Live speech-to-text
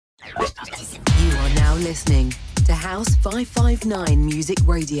You are now listening to House 559 Music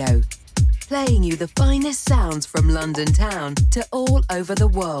Radio, playing you the finest sounds from London town to all over the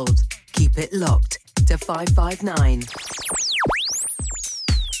world. Keep it locked to 559.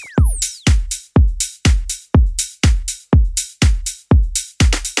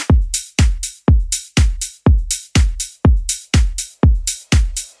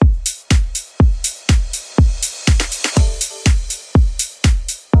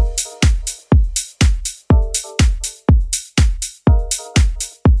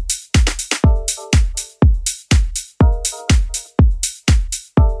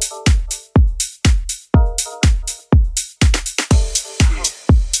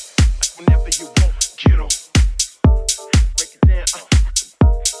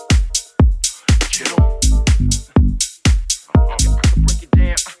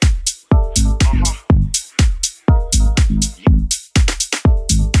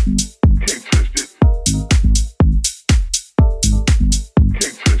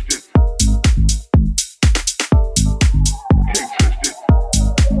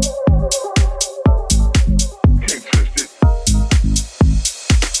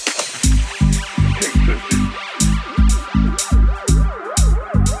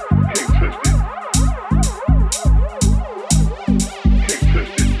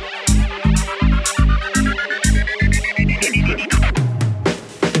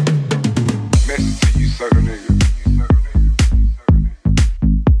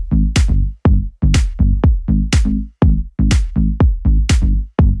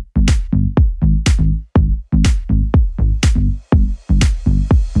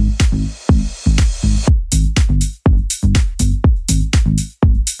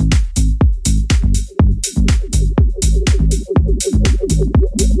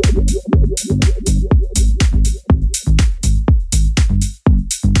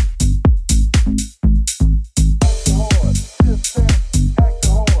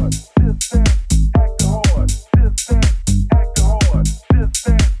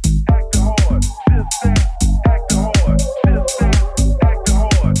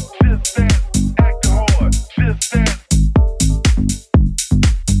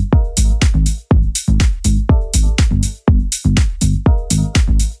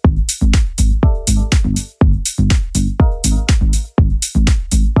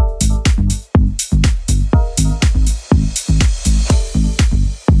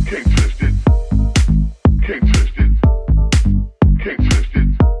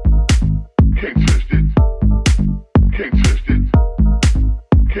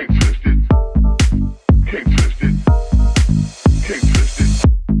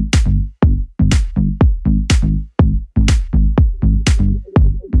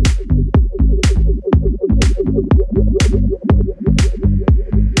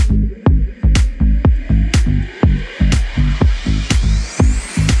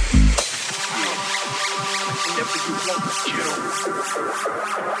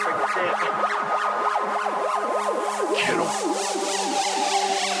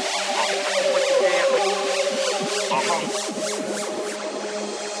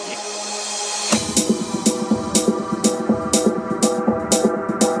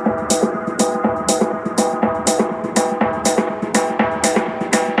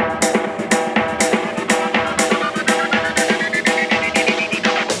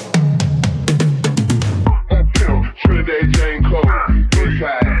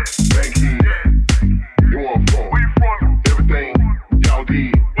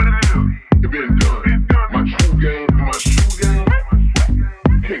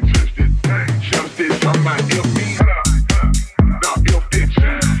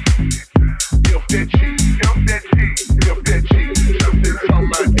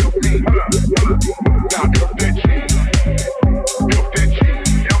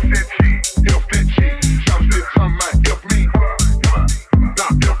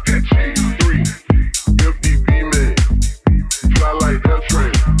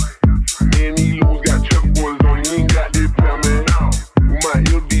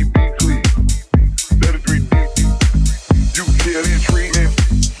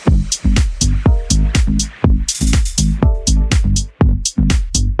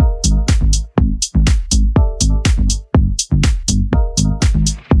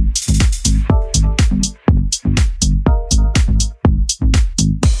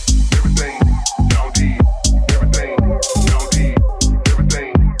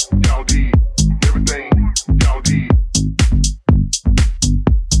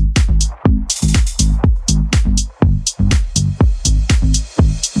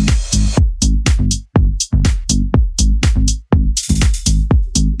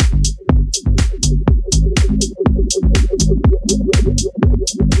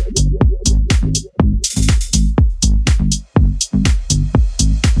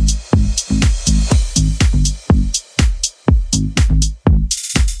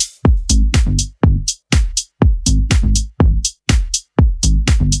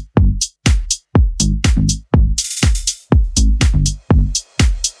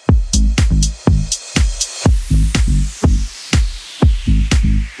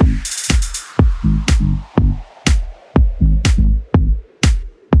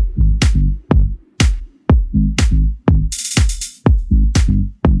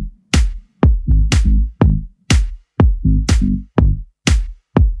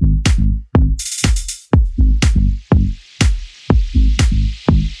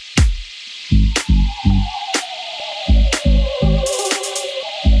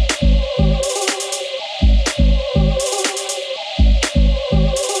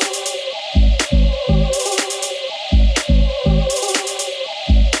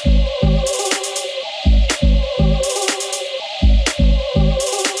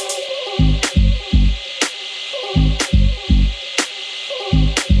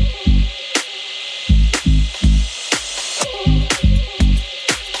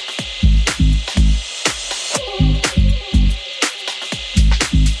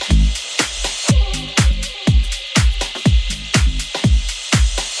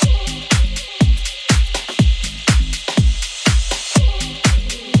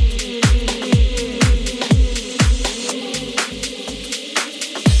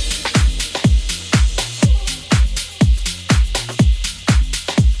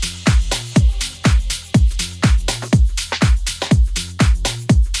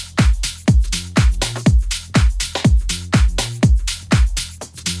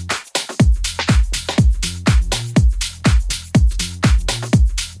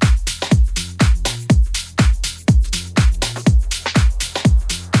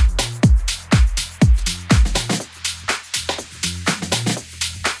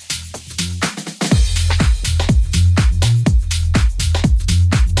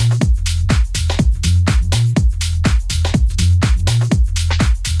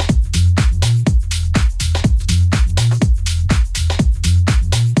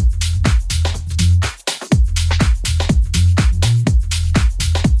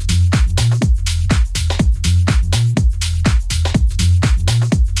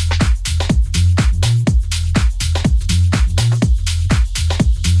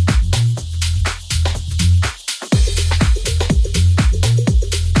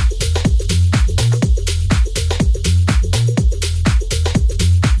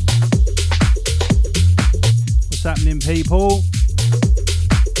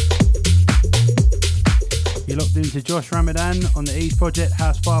 across Ramadan on the East Project,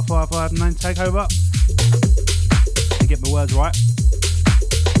 House 5559 Takeover. To get my words right.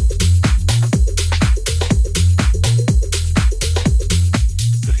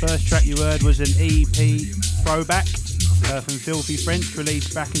 The first track you heard was an EP throwback from Filthy French,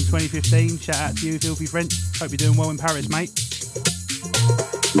 released back in 2015. Shout out to you, Filthy French. Hope you're doing well in Paris, mate.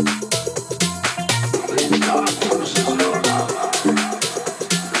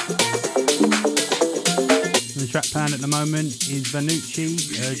 The track playing at the moment is Vanucci,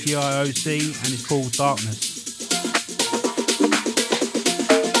 GIOC, and it's called Darkness.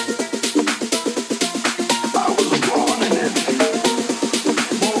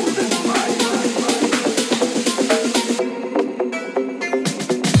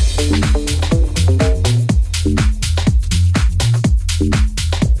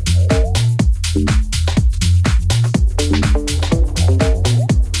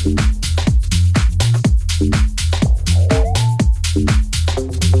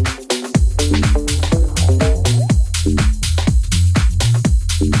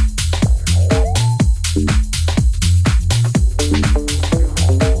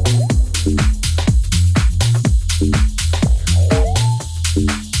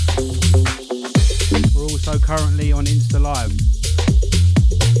 Currently on Insta Live.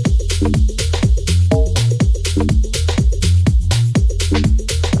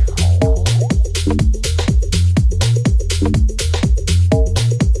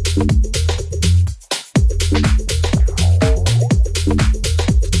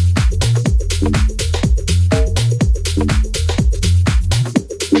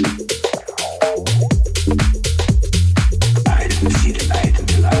 I didn't see the light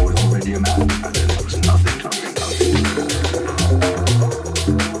until I was already a man, and then there was nothing to bring.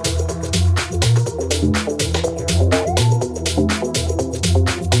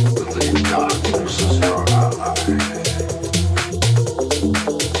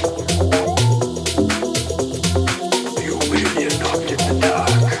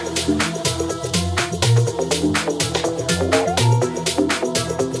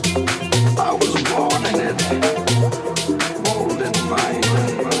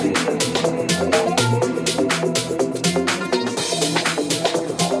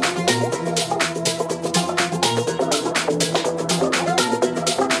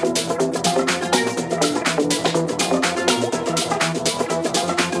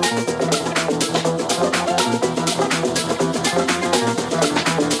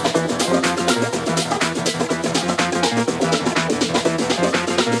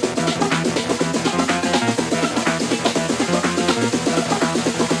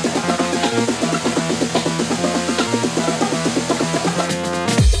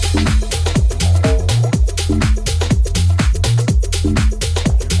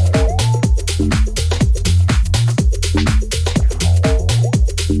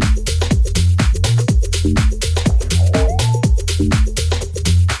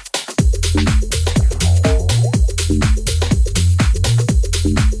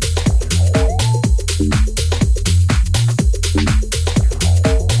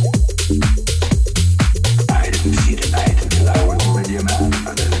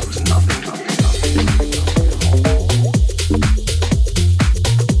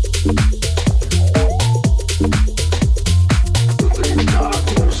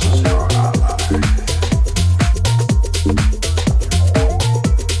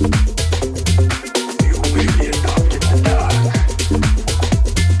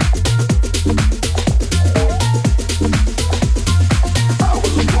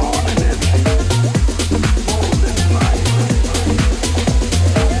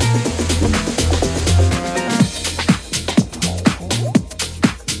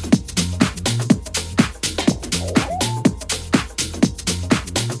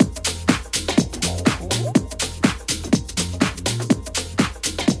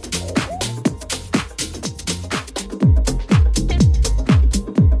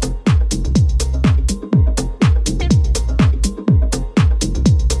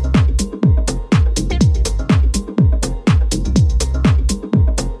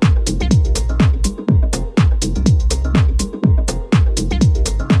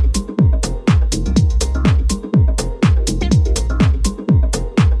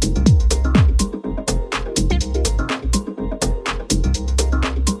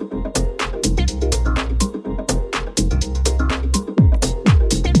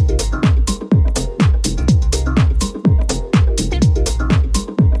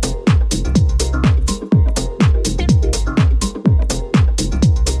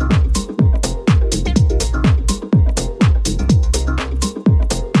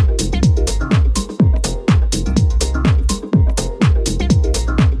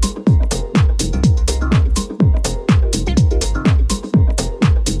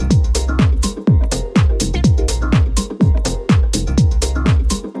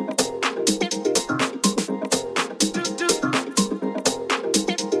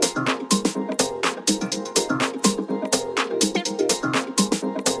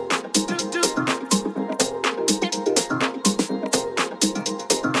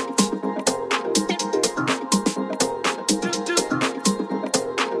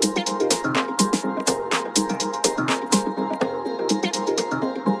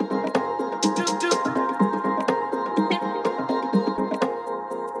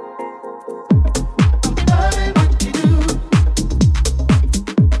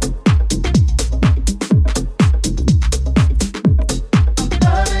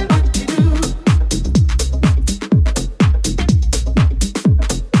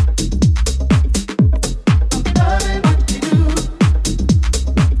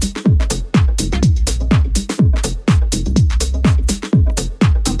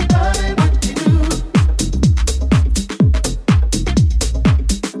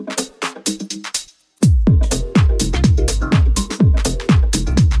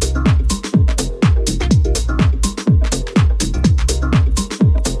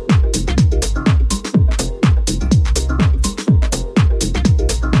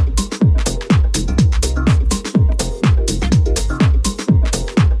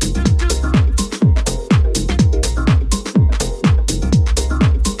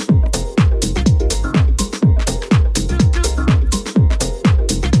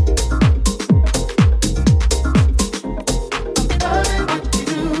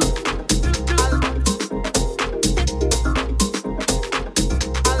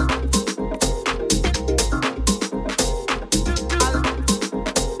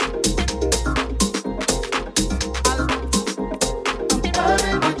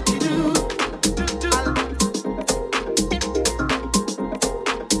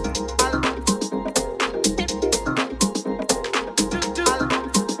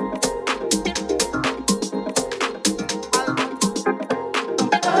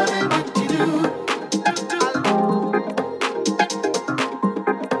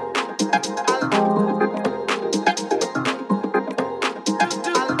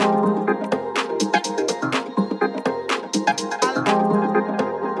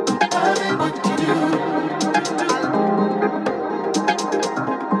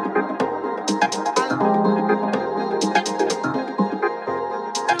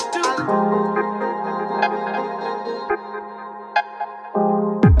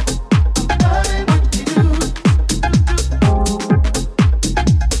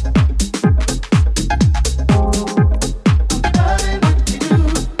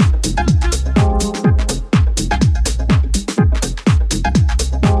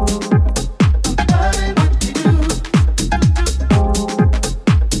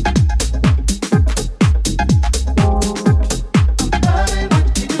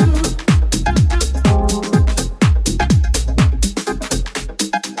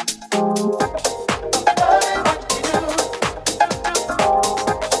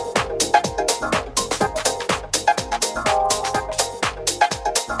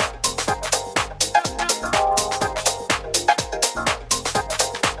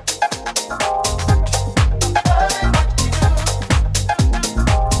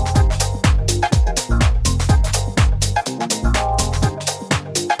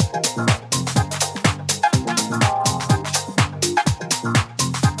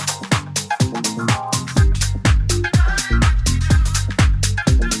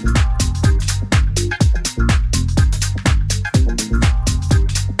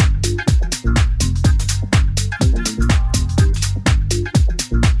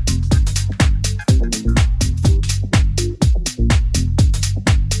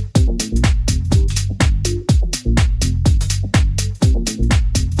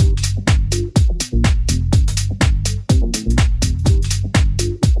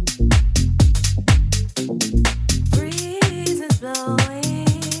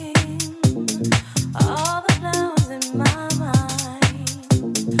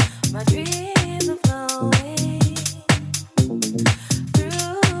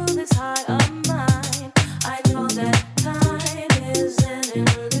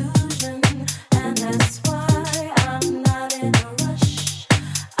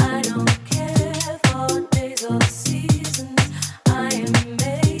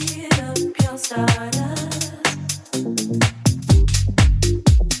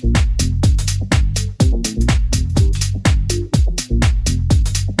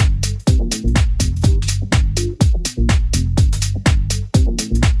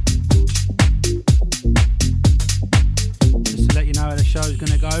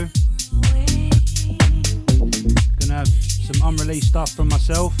 unreleased stuff from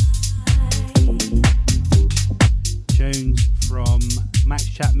myself. Tunes from Max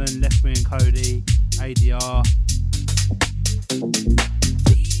Chapman, Left Me and Cody, ADR,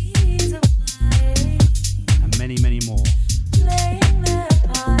 and many, many more.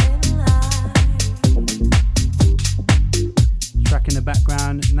 Track in the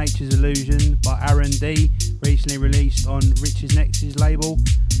background, Nature's Illusion by Aaron D, recently released on Rich's Nex's label.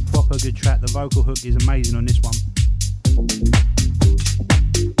 Proper good track, the vocal hook is amazing on this one.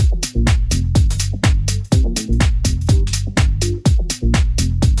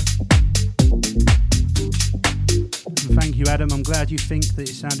 And thank you, Adam, I'm glad you think that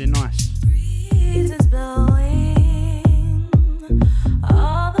it sounded nice. Breeze is blowing,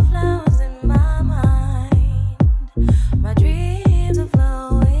 all the flowers in my mind, my dreams are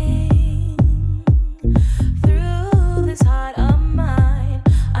flowing through this heart of mine.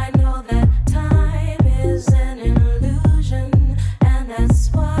 I know that time is an illusion, and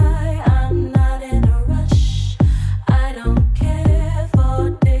that's why I'm not in a rush. I don't care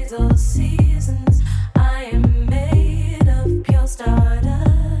for days or seasons. I am made of pure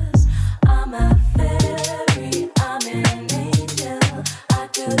stardust. I'm a fairy, I'm an angel. I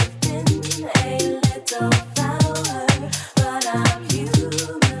could have been a little flower, but I'm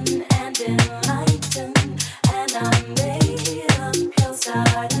human and enlightened, and I'm made of pure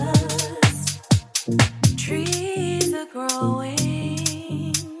stardust. Trees are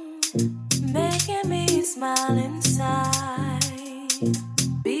growing, making me smile inside.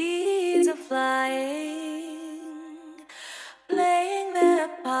 Bees are flying, playing their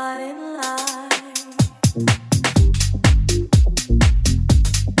part in life.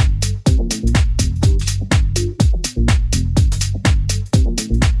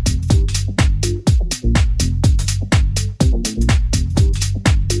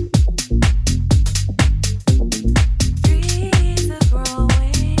 Trees are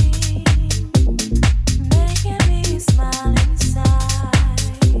growing, making me smile inside.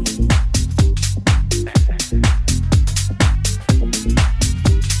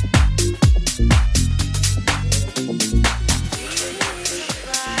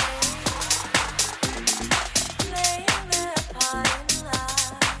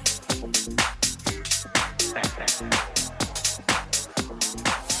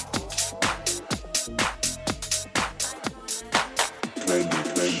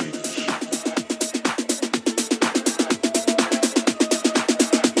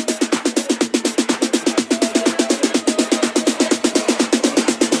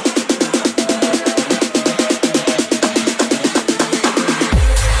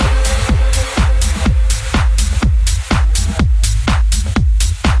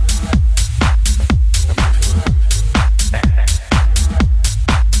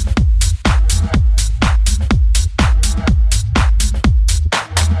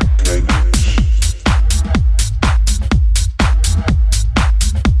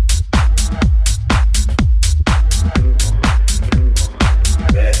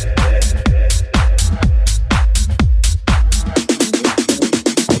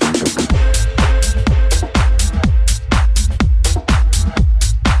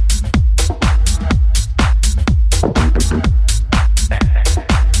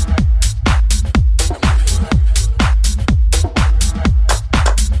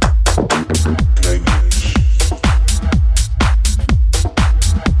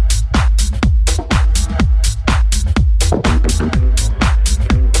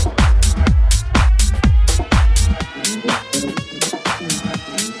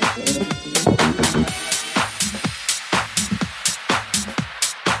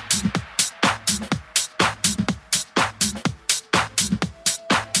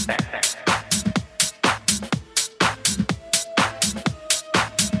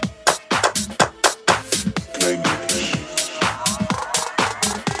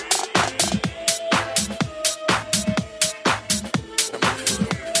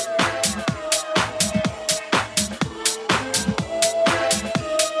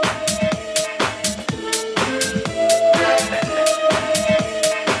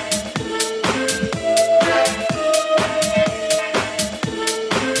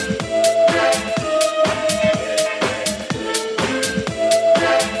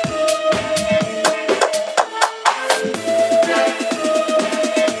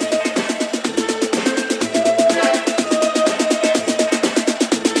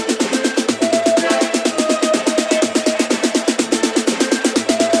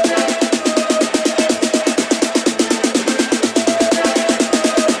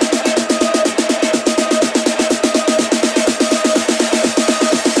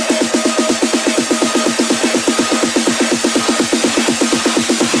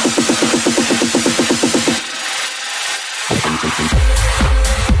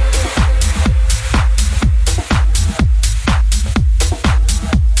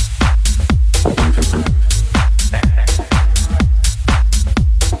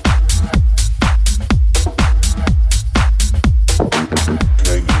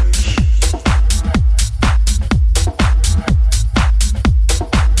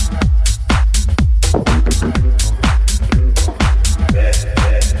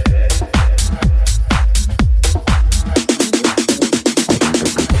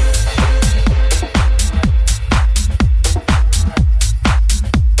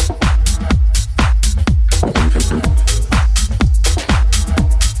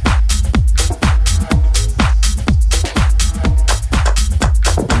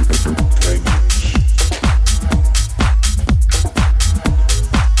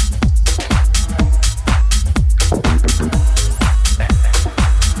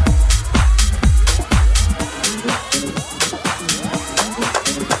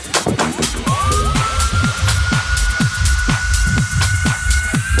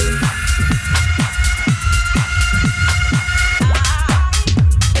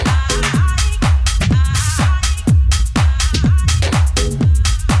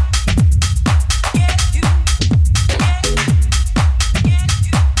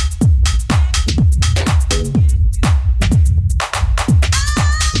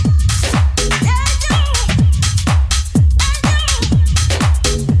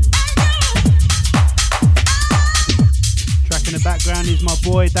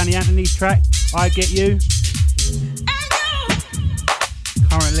 Track I Get You,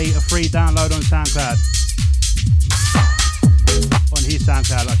 currently a free download on SoundCloud, on his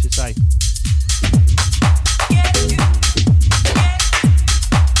SoundCloud I should say.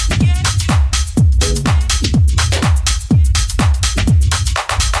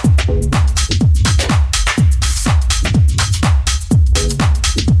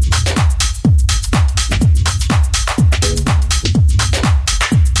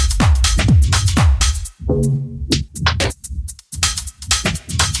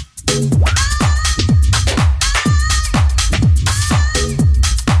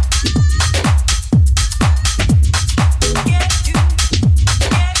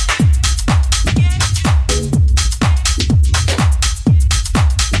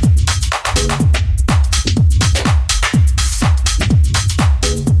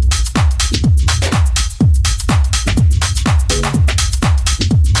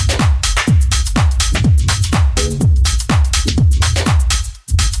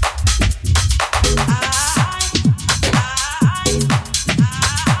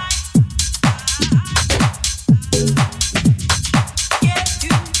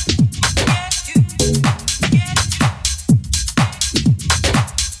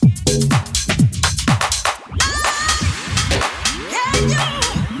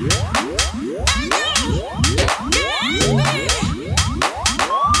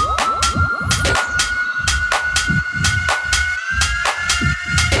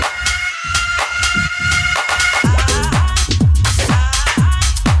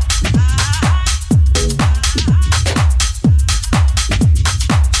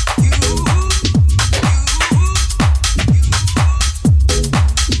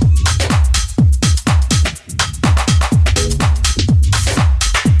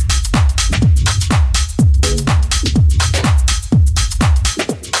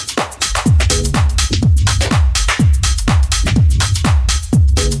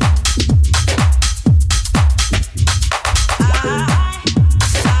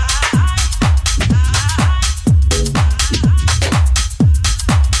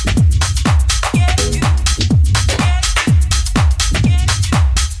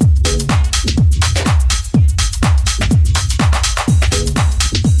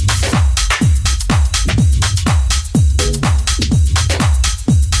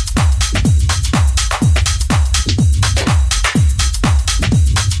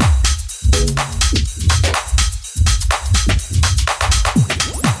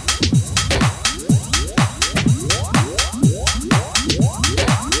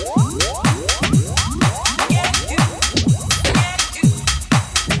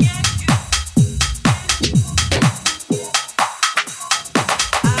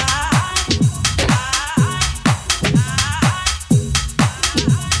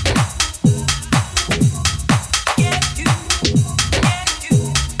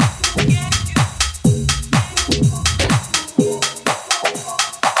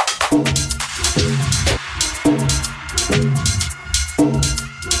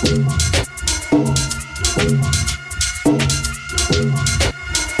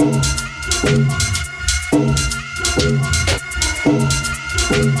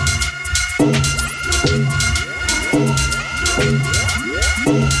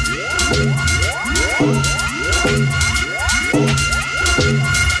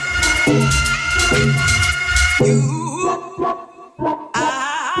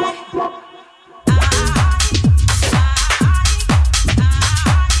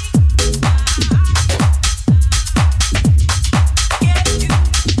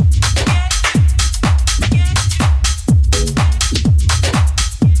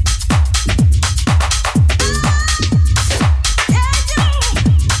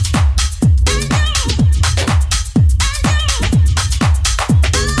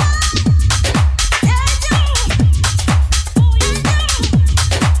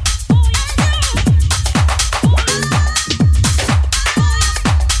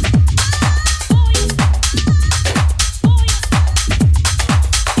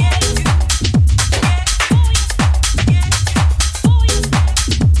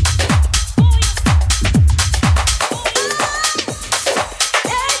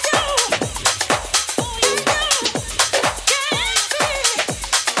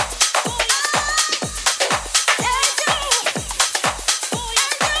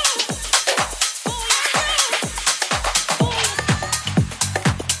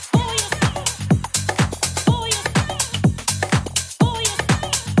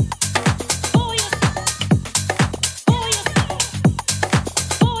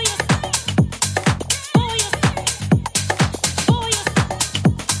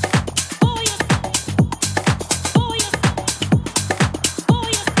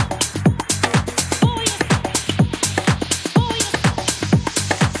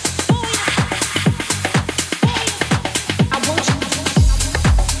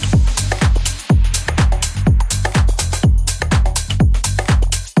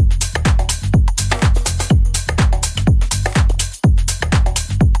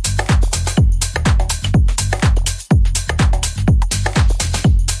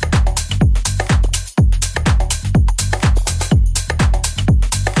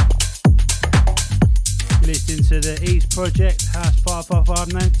 Project House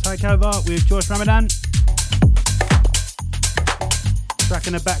 555 Takeover with Joyce Ramadan. Track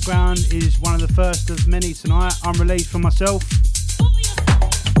in the background is one of the first of many tonight, unreleased from myself.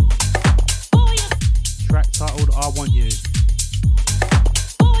 Track titled I Want You.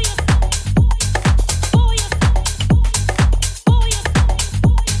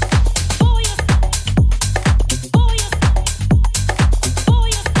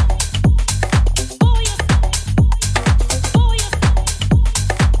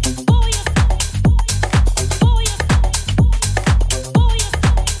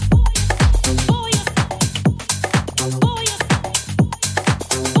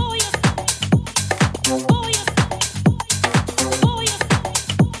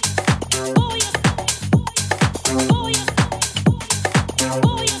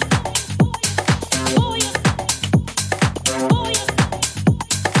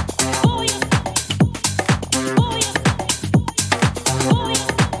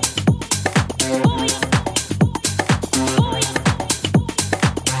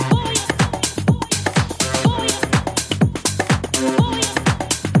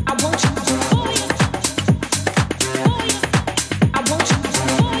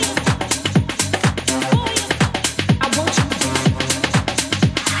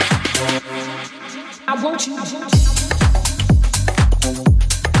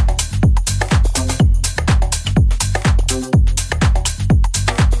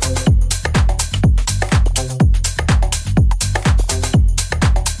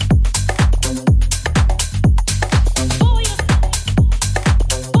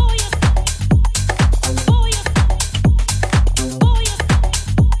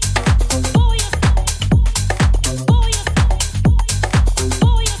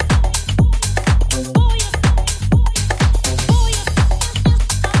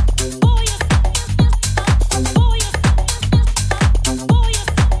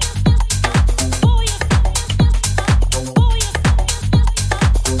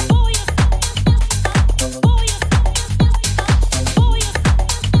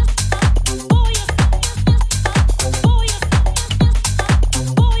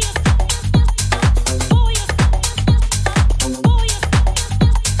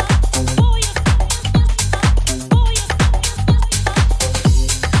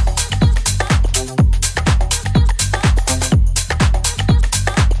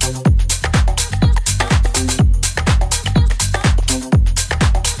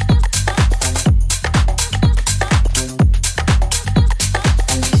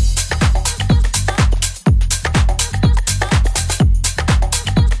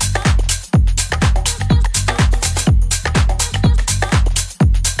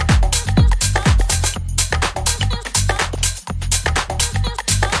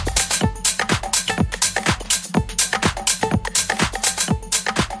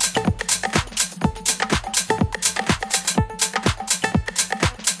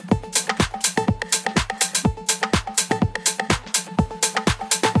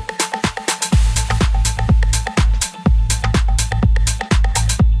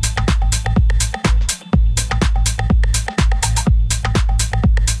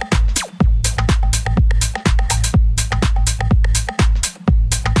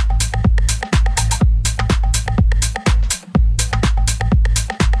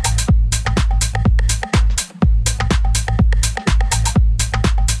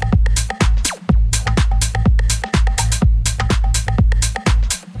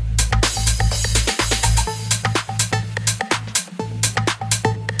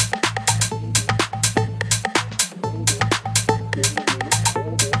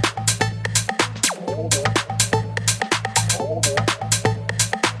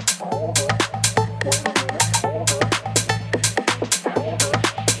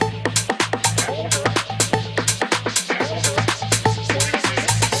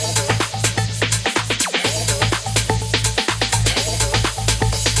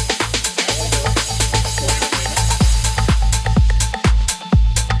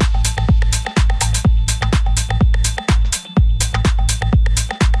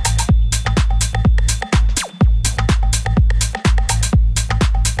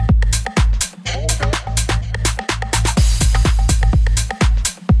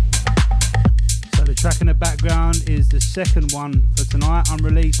 Track in the background is the second one for tonight,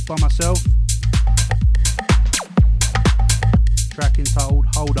 unreleased by myself. Track entitled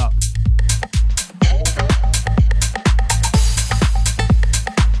Hold Up.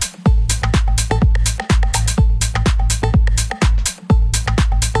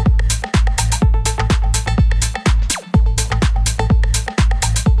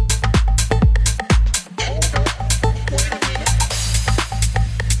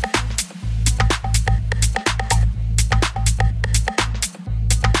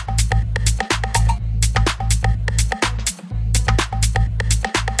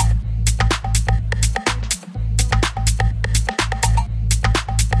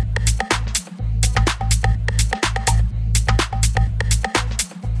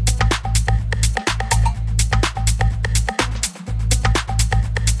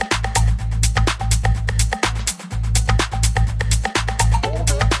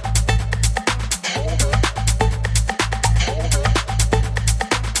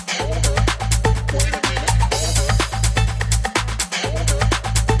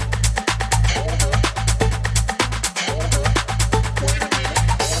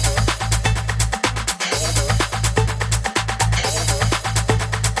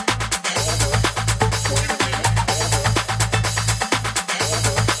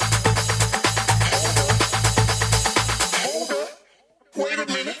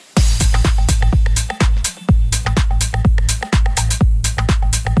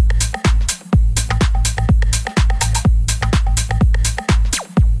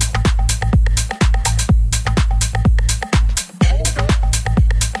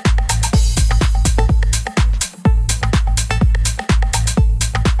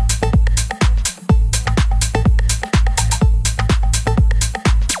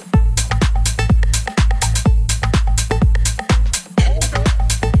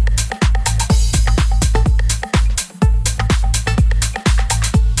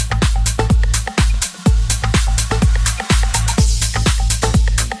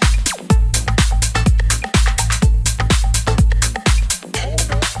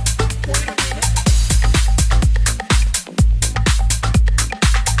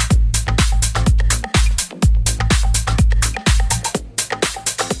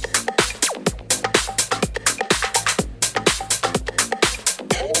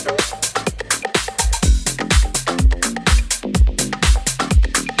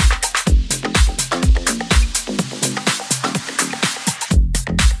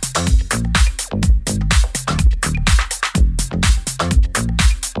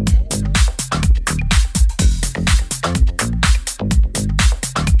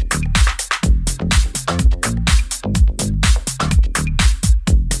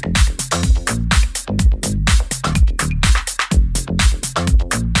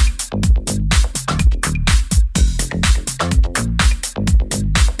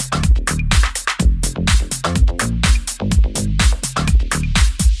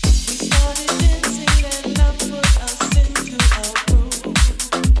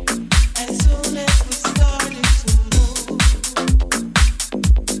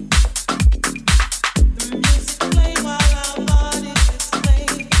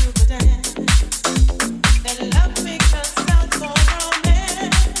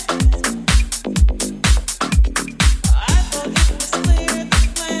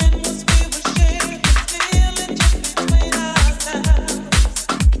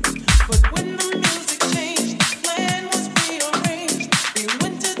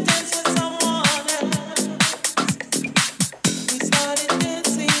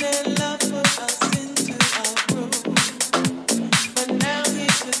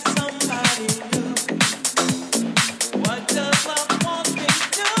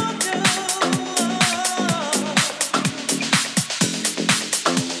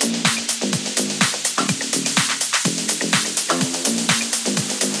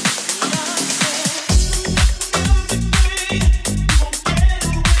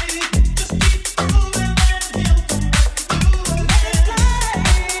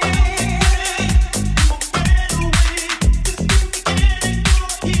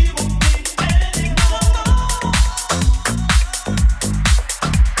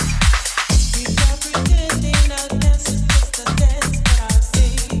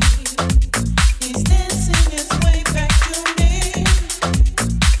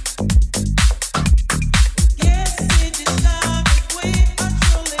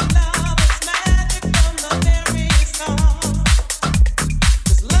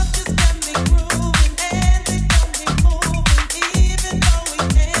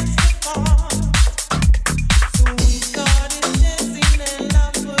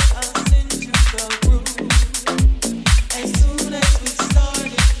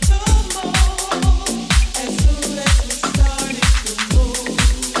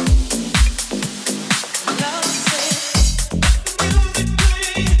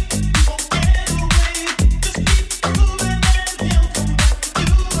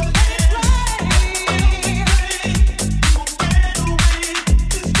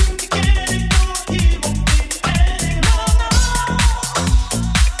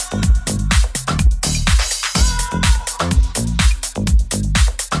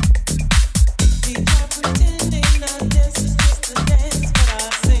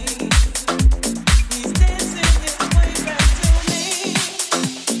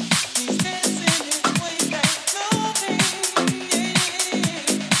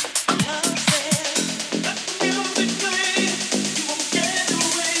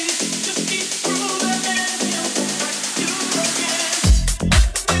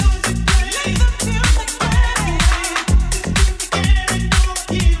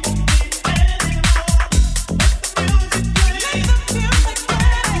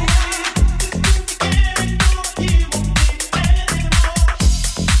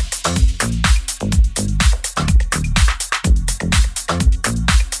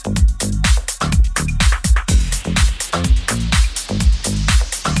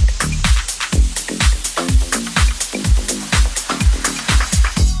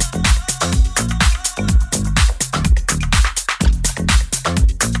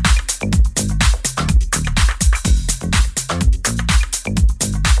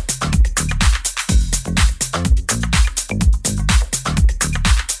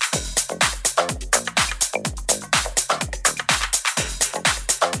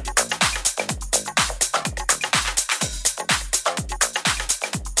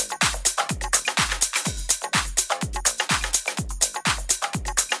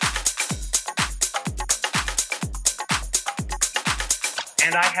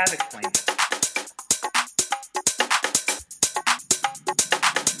 And I have explained it.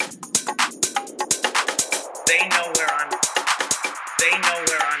 They know where I'm. They know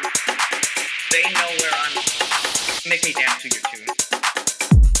where I'm. They know where I'm. Make me dance to your tune.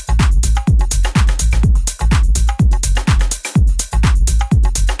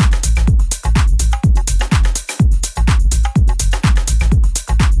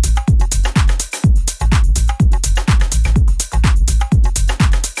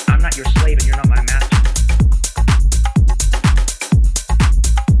 I'm not your slave and you're not my master.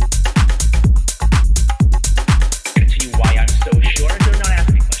 Continue why I'm so sure. Do not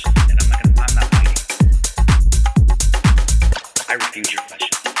ask me questions. And I'm not fighting. I refuse your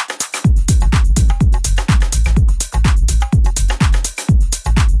question.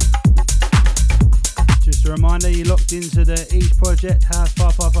 Just a reminder, you're locked into the East Project House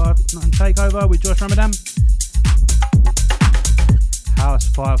 559 Takeover with Josh Ramadan. House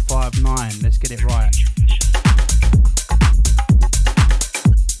 559, let's get it right.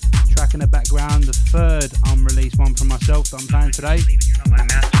 Track in the background, the third unreleased one from myself that I'm playing today,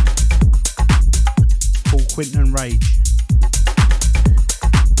 called Quinton Rage.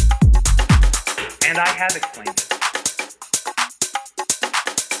 And I have explained it.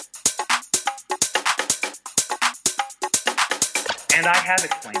 And I have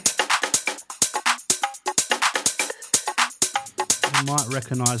explained it. You might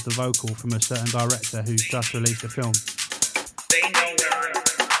recognise the vocal from a certain director who's just released a film. They know where I'm.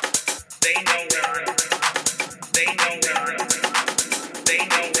 They know where I'm. They know where I'm. They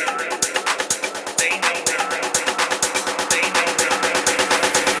know where I'm. They know where I'm. They know where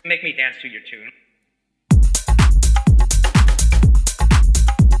I'm. Make me dance to your tune.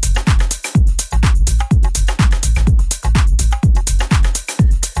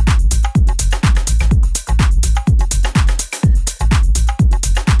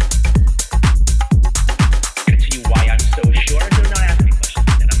 Continue why I'm so sure. Do not ask me questions.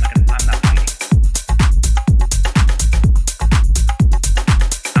 And I'm not fighting.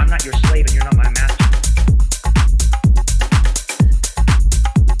 I'm not your slave and you're not my master.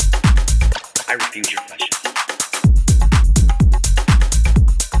 I refuse your question.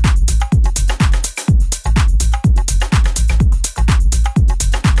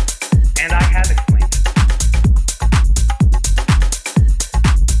 And I have explained it.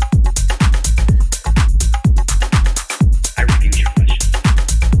 I refuse your question.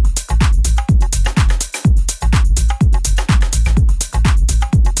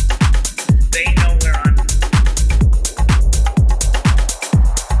 They know where I'm.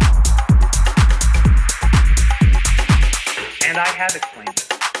 And I have explained it.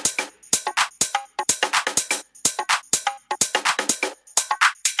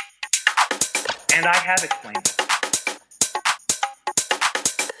 And I have explained it.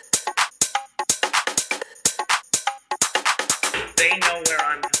 They know where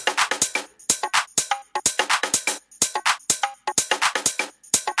I'm.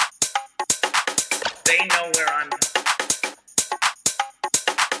 They know where I'm.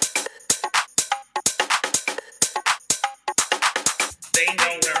 They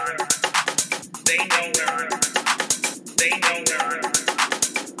know where I'm. They know where I'm. They know where I'm.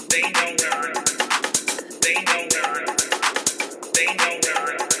 They know where I'm. They know where I'm. They know where I'm.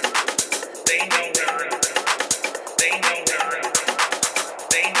 They know where I'm. They know where I'm.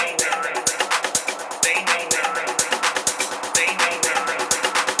 They know where I'm. They know where I'm. They know where I'm. They know where I'm.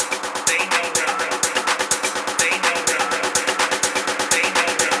 They know where I'm. They know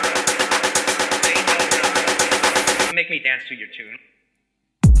where I'm. They know where I'm. Make me dance to your tune.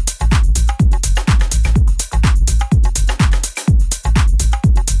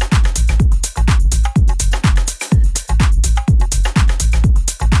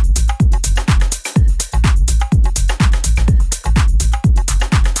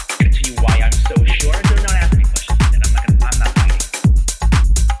 Continue why I'm so sure. Do not ask me questions. And I'm not fighting.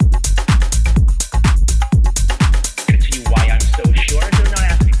 Continue why I'm so sure. Do not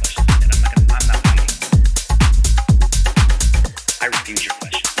ask me questions. And I'm not fighting. I refuse your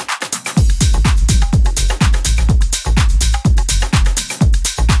question.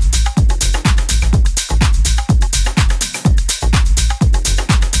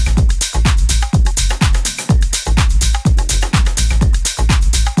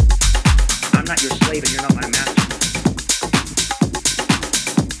 I'm not your slave and you're not my master.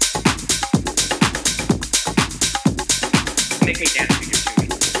 Make me dance to your tune.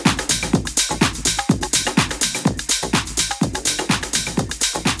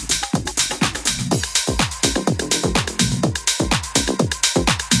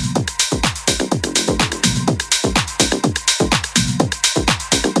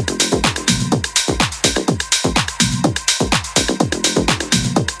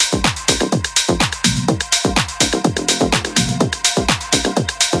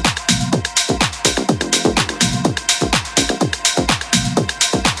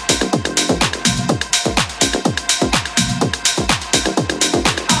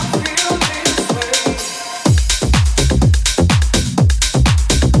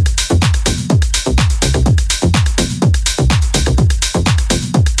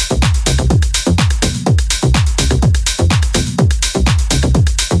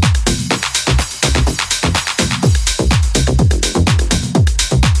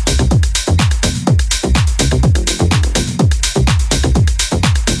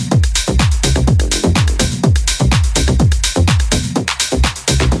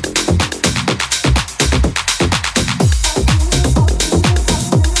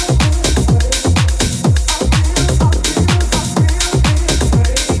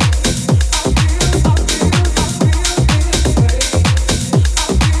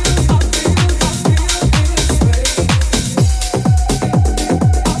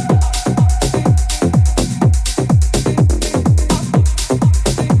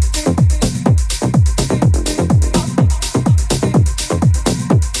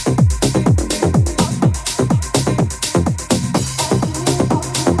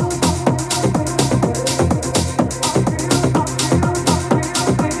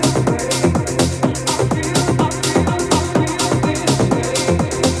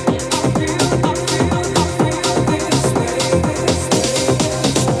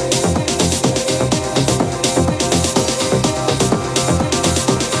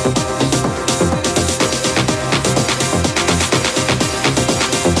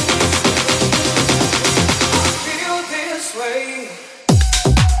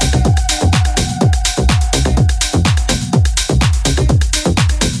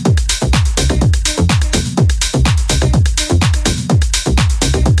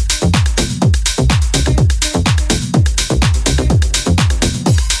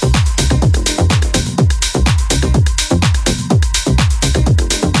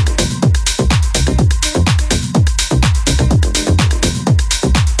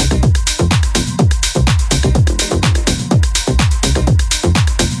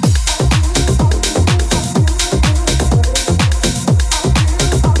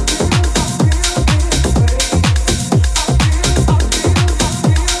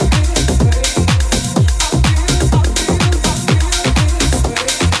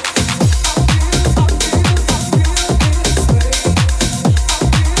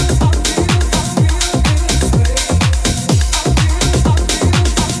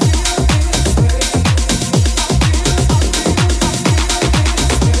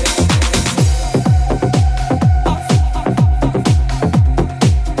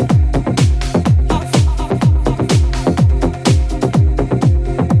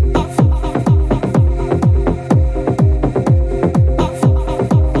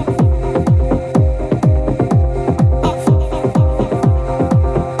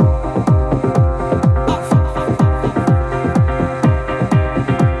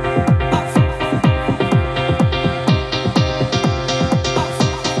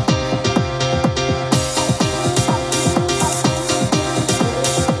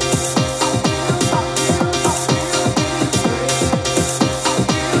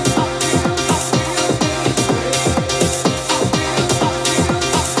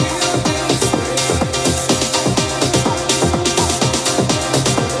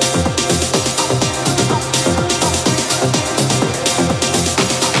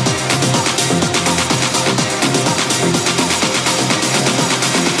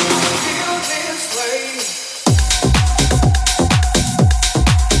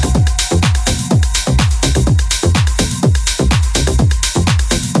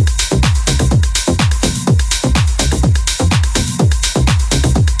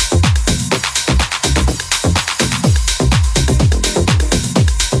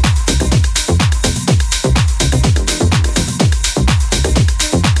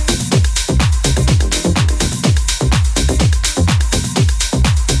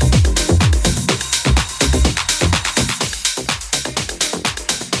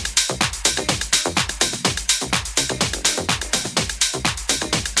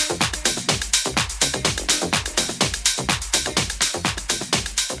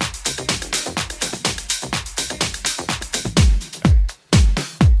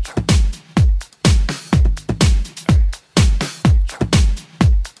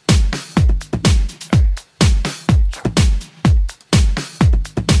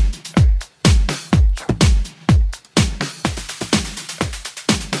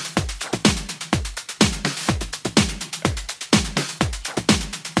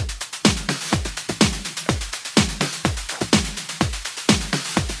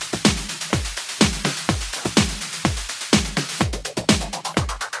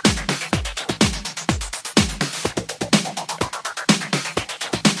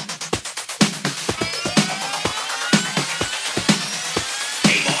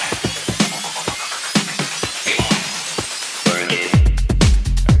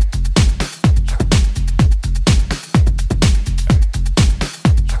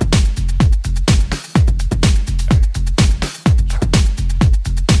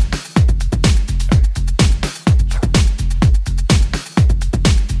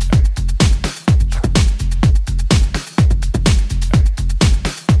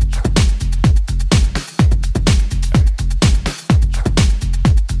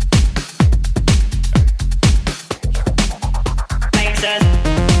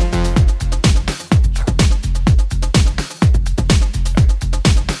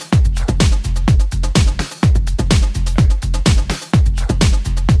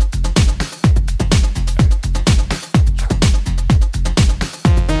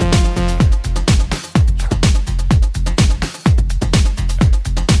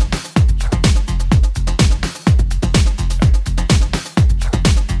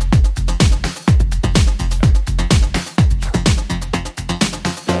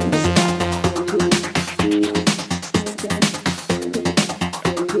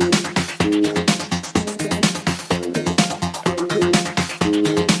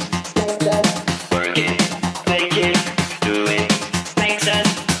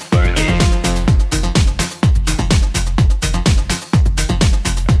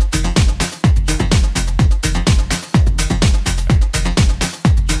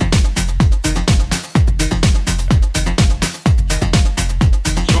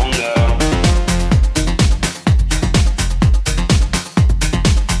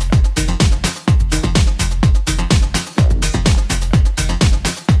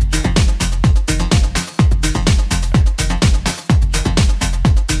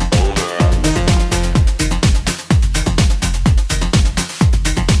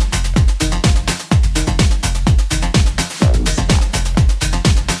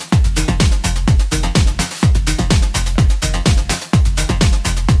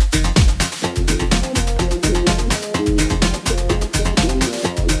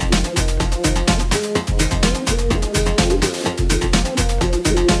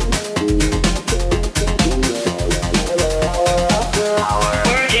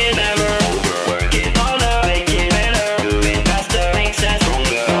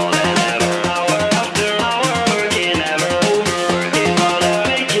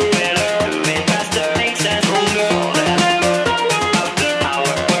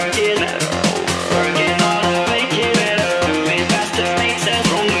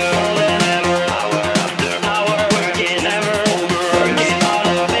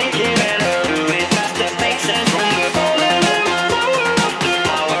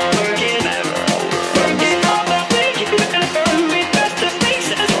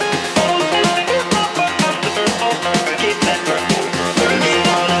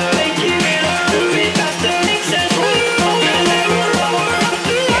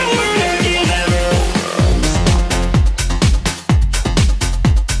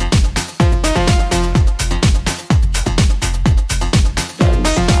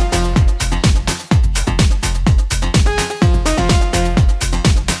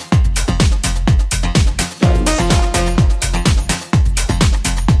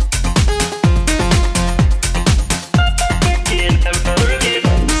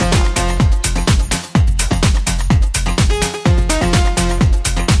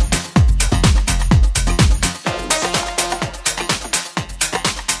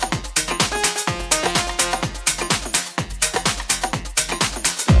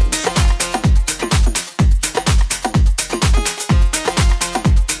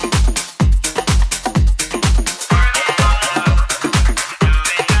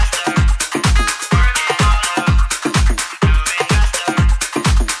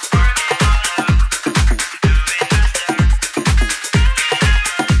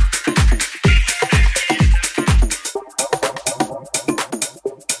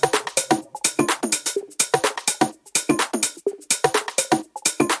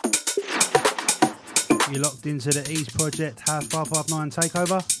 You're locked into the East Project House 559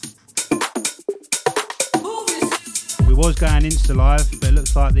 Takeover. We was going Insta Live, but it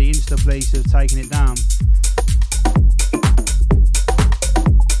looks like the Insta police have taken it down.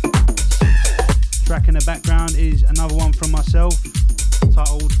 Track in the background is another one from myself,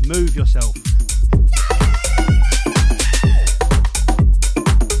 titled Move Yourself.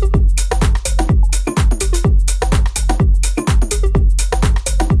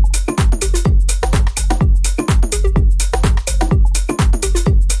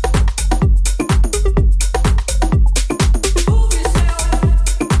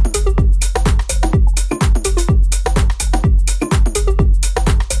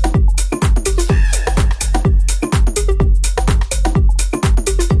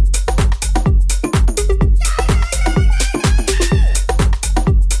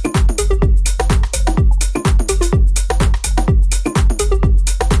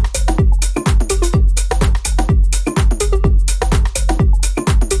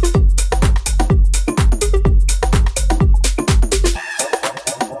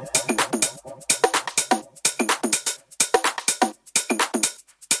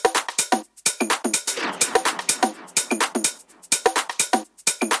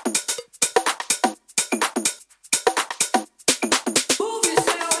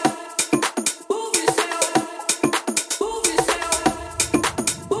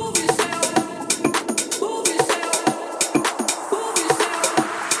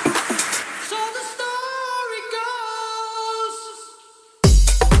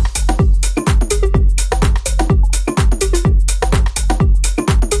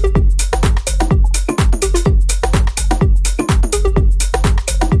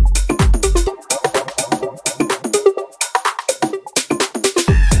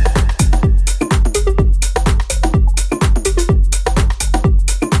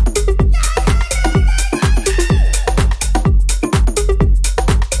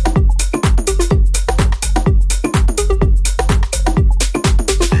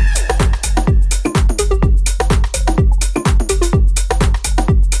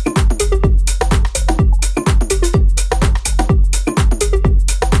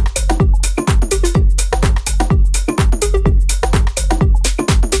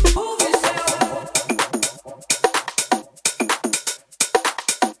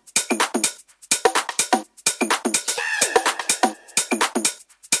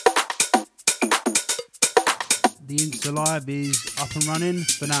 The Insta Live is up and running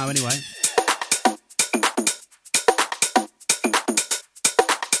for now anyway.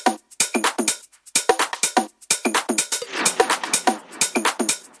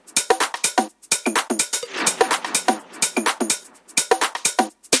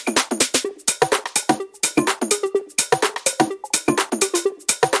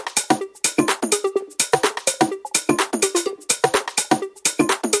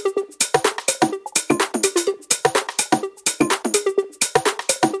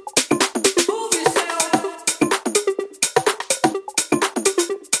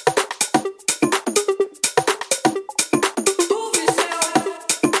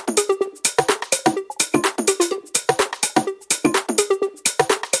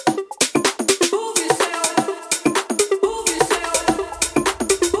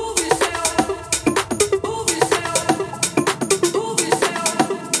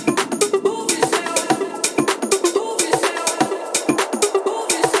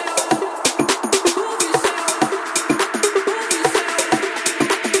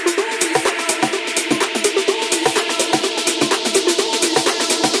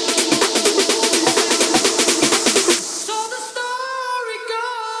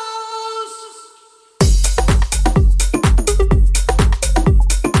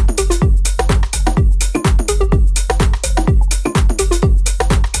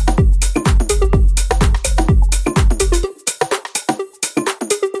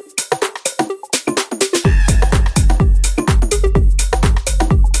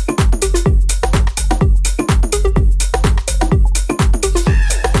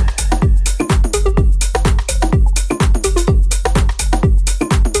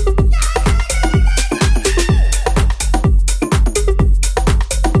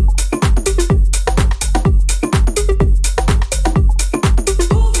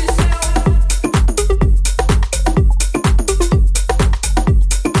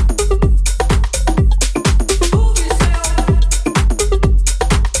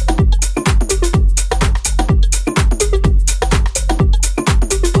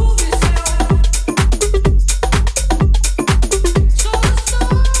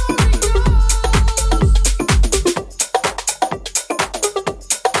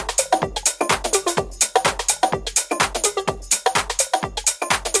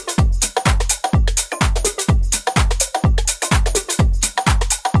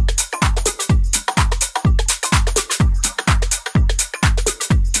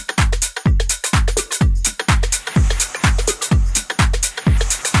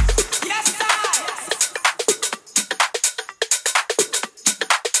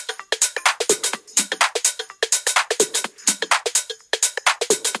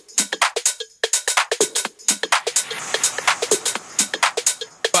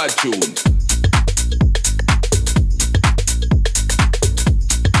 Bad tune.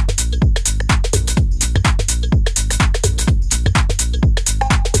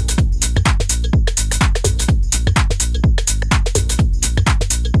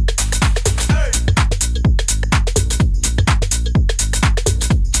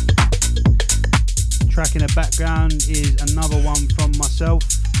 Track in the background is another one from myself.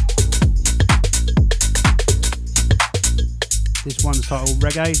 This one's titled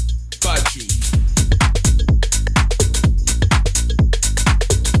Reggae. Bad tune.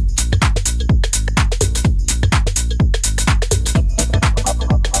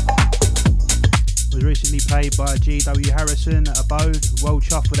 Was recently played by G.W. Harrison at Abode. Well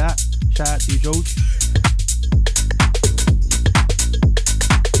chuffed with that. Shout out to you, George.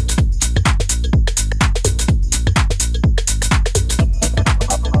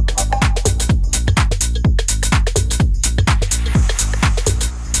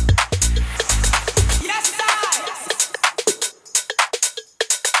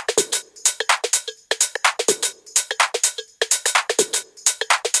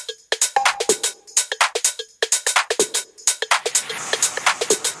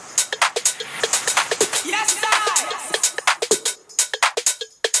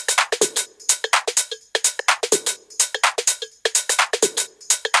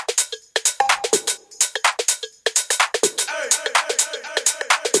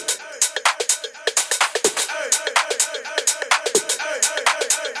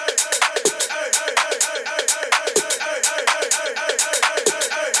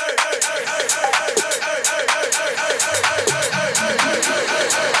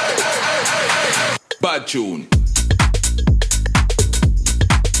 Bad tune.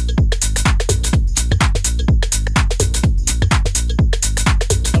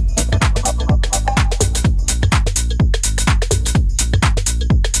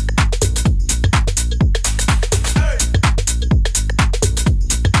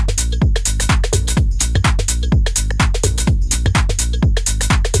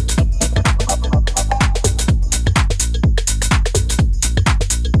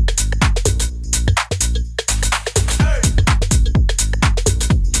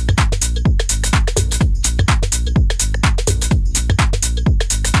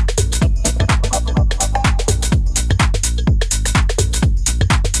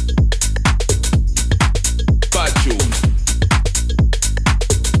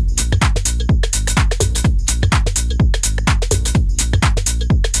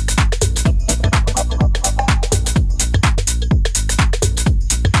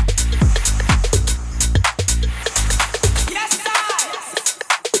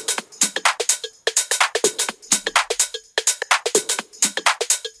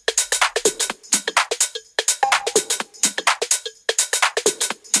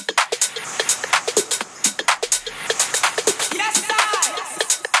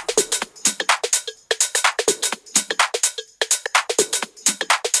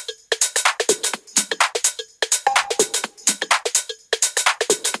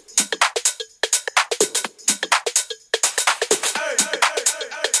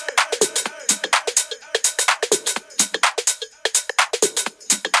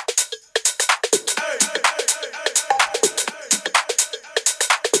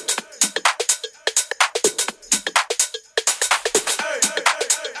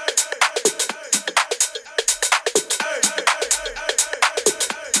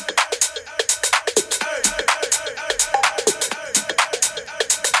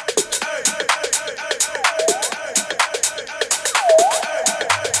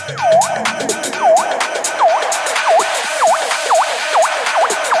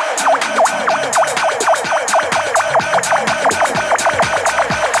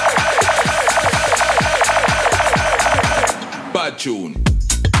 Tune.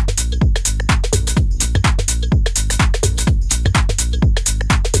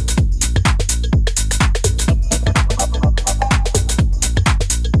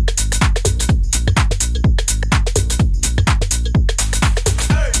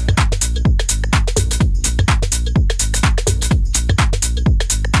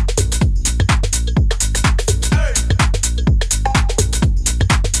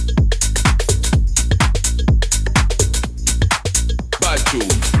 Bad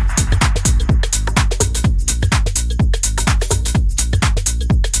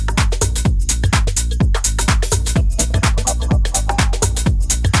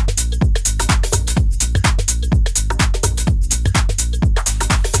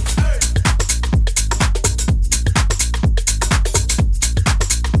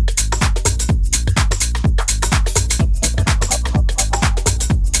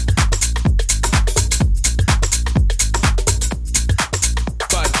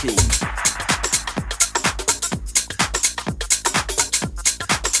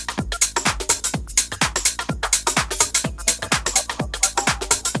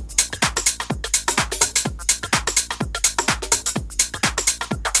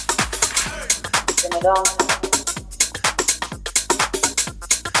You're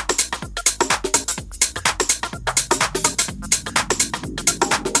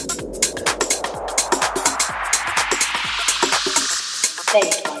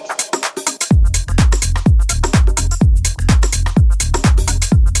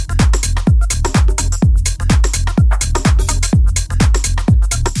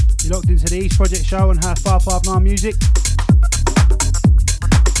locked into the East Project show on House 559 Music.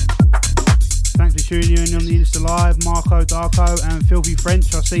 Thanks for tuning in on the Insta Live, Marco, Darko and Filthy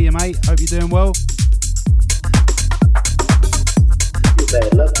French. I see you, mate. Hope you're doing well.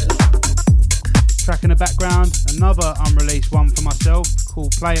 Track in the background, another unreleased one for myself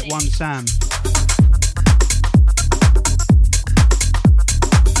called Play It One Sam.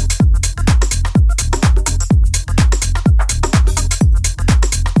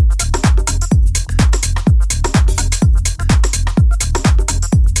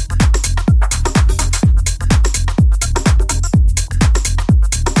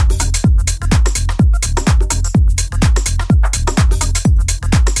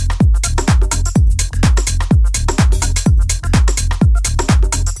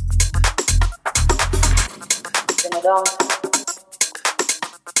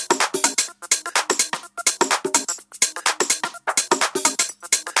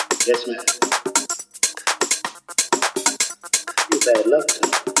 Yes, ma'am. You bad luck to me.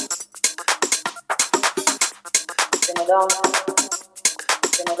 Sing it on.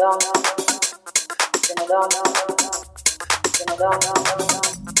 Sing it on. Sing it on. Sing it on.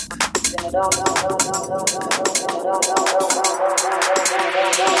 Sing it on.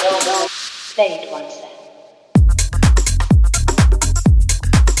 Play it once.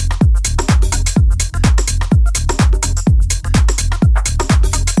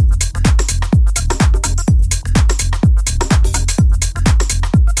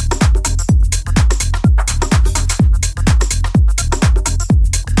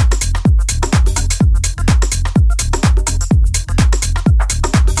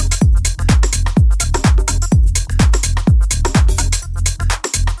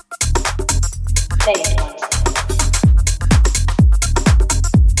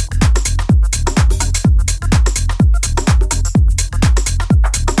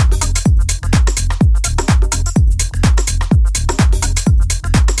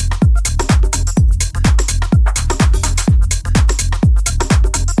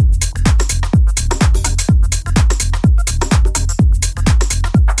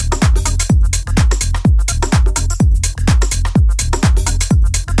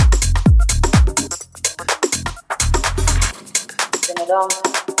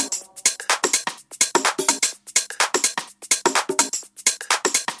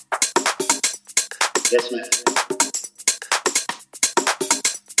 Yes, ma'am.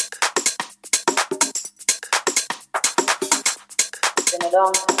 Sing it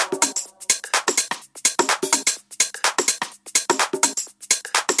on.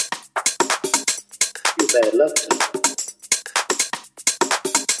 You bad luck to me.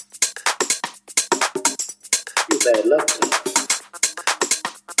 You bad luck to me.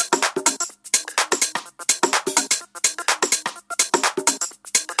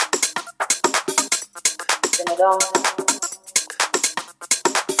 Down.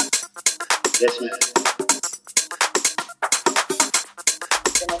 Yes, ma'am.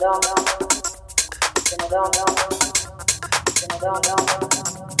 Sing it down. Sing it down. Sing it down.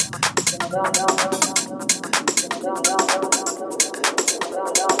 Sing it down. Sing it down.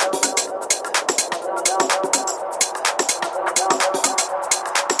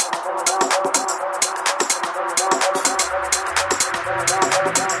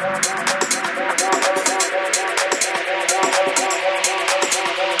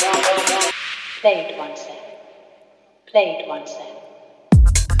 Play it once, Sam. Play it once, Sam.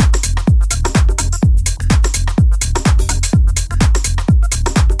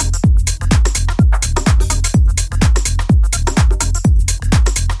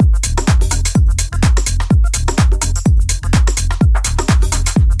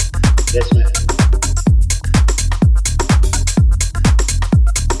 Yes, ma'am.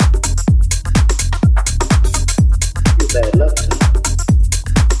 You bad luck to me.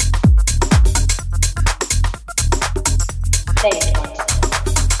 Play it once.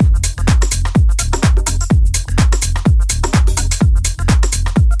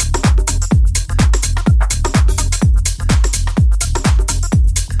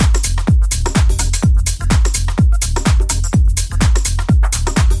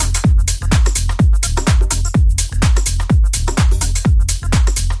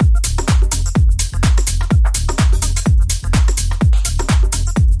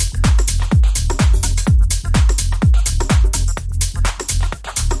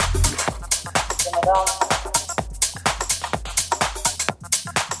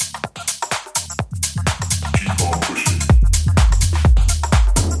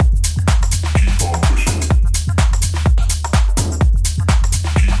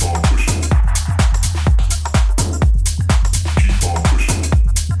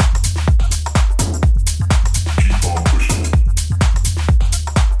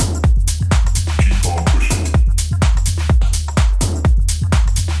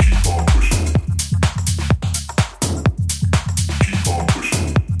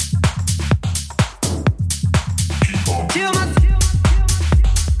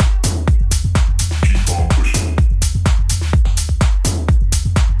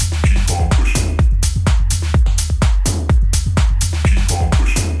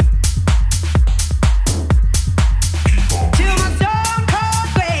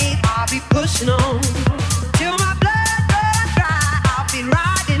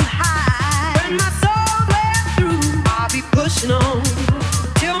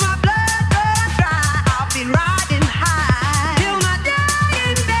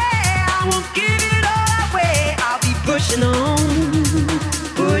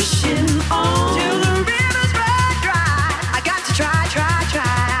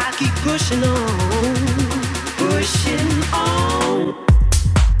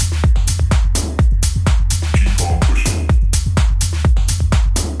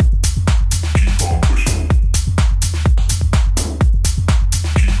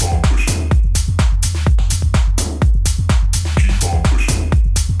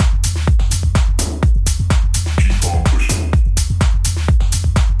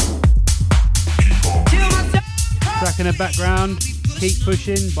 In the background, Keep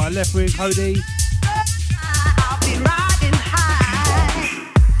Pushing by Left Wing Cody.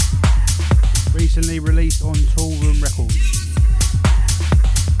 Recently released on Tool Room Records.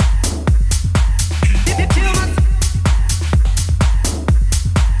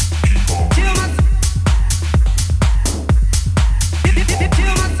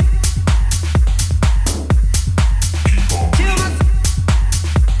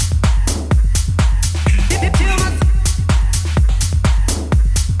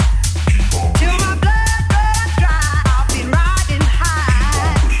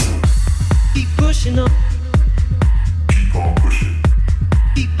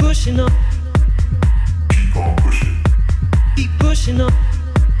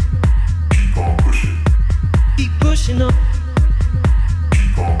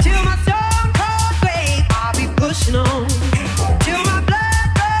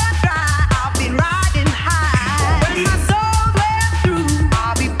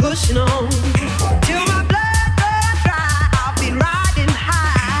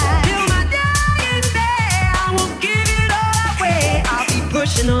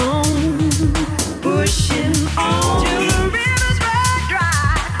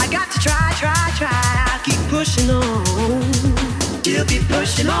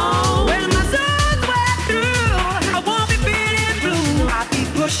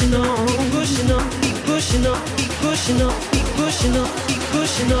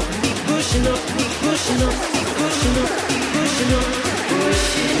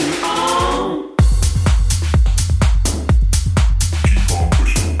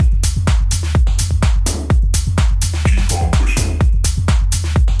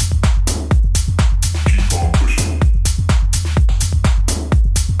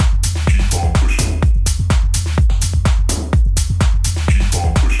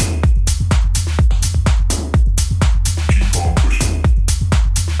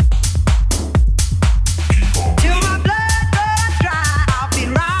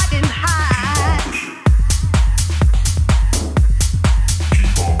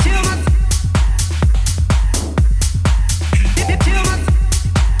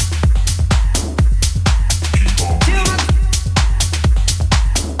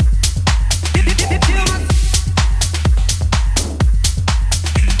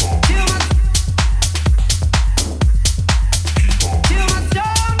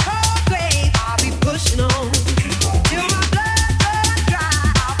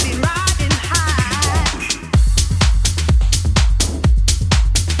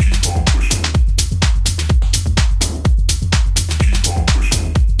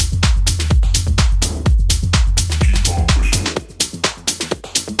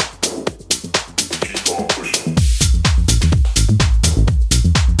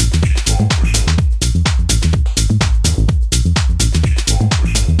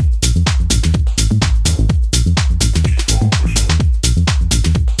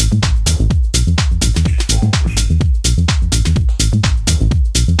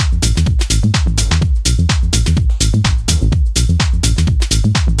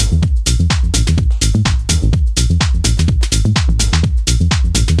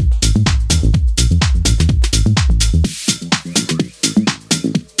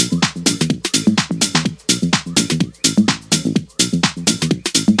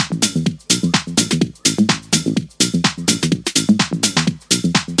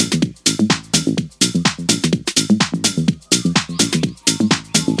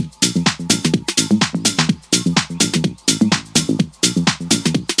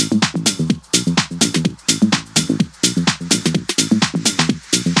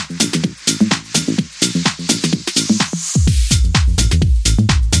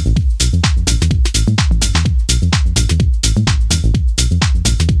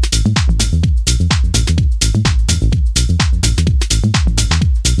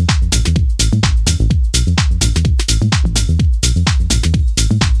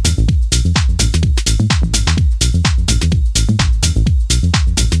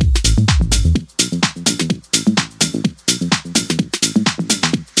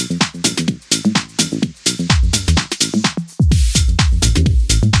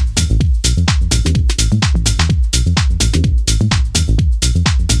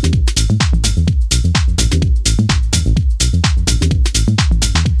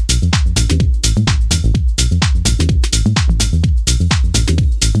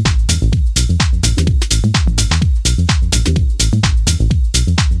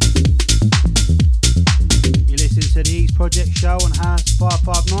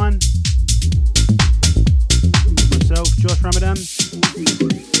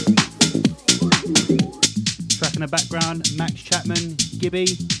 in the background, Max Chapman, Gibby,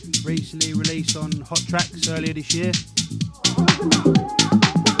 recently released on Hot Tracks earlier this year.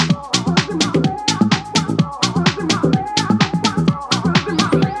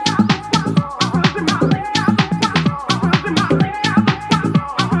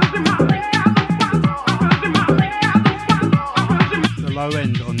 The low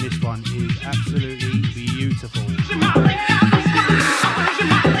end on this one is absolutely beautiful.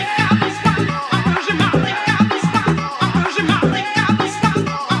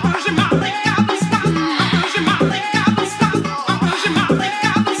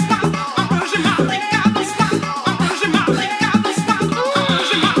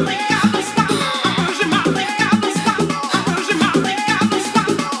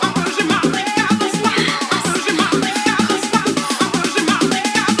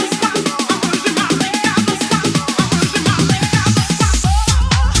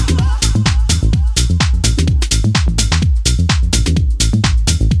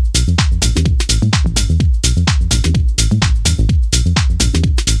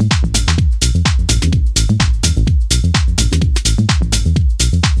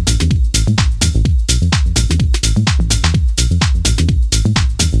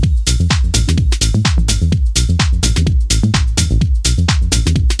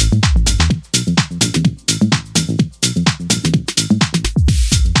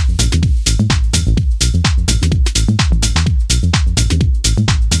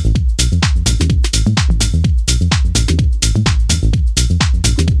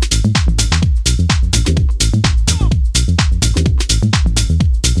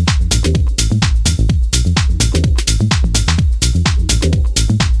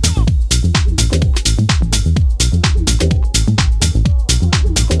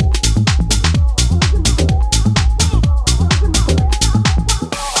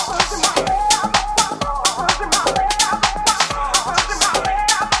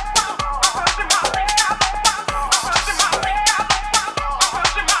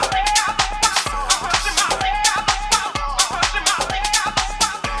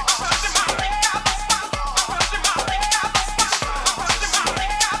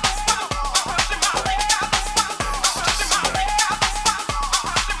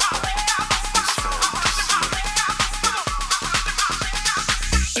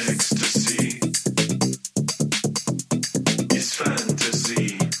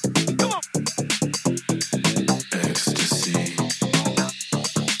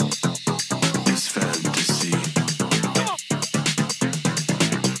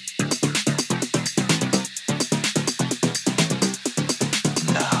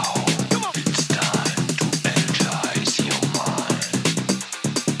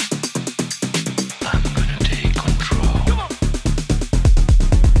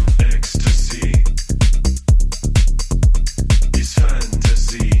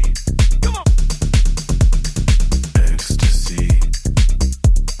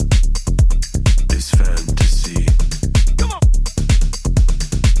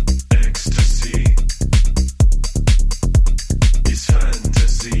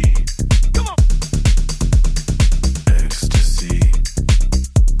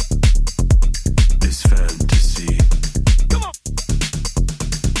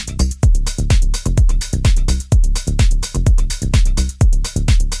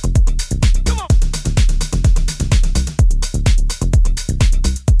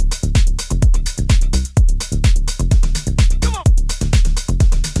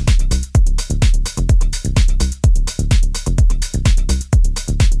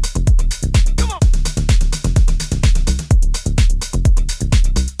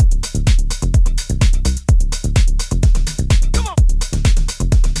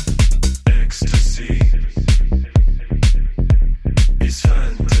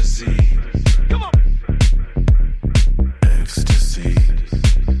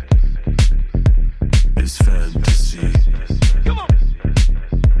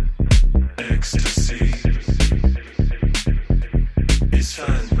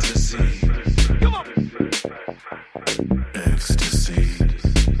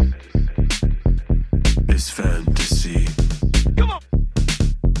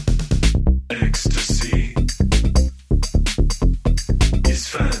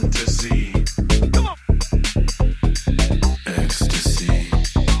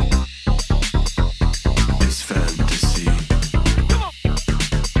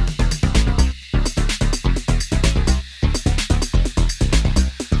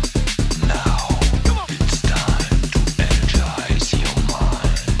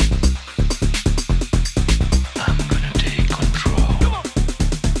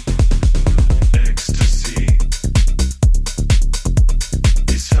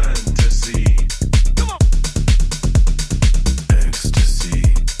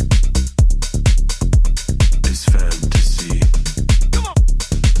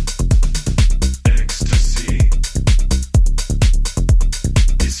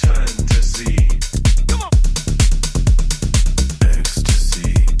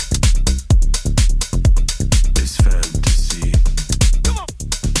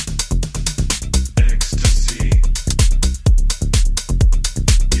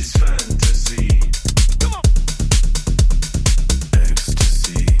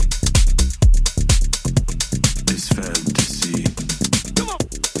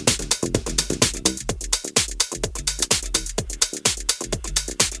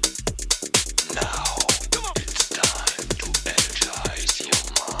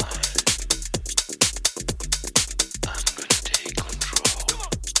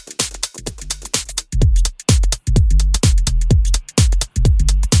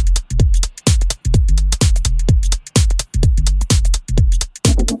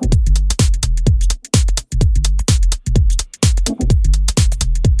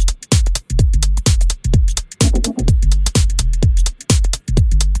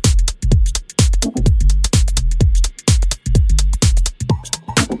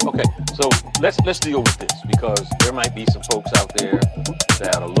 let's deal with this, because there might be some folks out there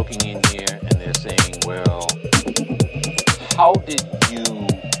that are looking in here and they're saying, well, how did you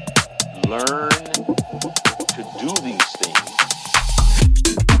learn to do these things?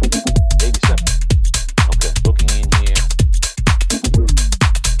 87. Okay, looking in here.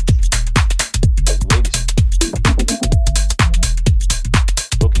 Wait a second.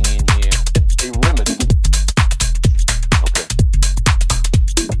 Looking in here. A remedy. Okay.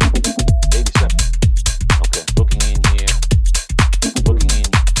 87. Okay, looking in here. Looking in.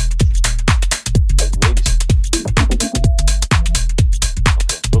 Wait a second.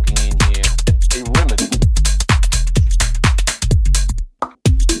 Okay, looking in here. A remedy.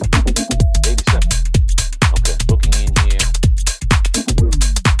 87. Okay, looking in here. Wait a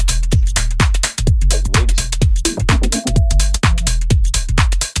second.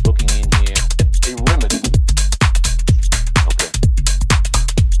 Looking in here. A remedy. Okay.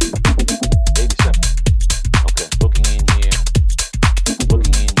 87. Okay, looking in here.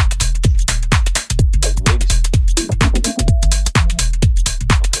 Looking in. Wait a second.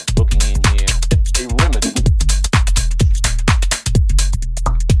 Okay, looking in here. A remedy.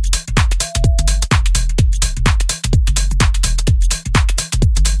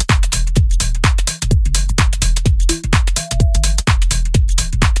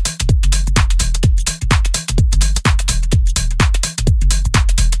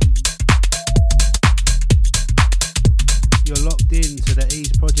 You're locked in to the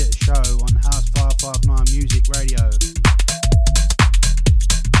East Project show on House 559 Music Radio.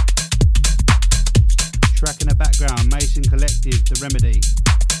 Track in the background, Mason Collective, The Remedy.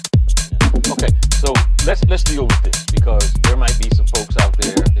 Okay, so let's deal with this, because there might be some folks out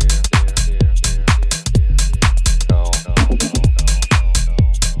there.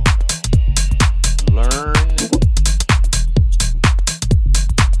 Learn.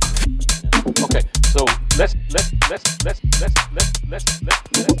 Okay, so let's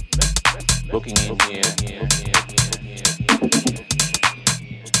looking in here.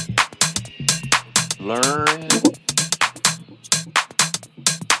 Learn.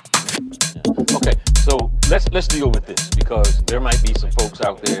 Okay, so let's deal with this, because there might be some folks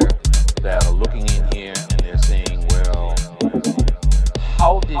out there that are looking in here and they're saying, well,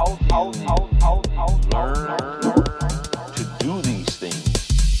 how did you learn to do these things?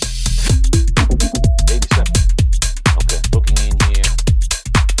 87. Okay, looking in here.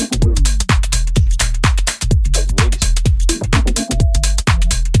 Wait a second.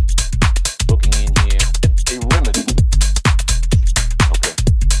 Looking in here. A remedy. Okay.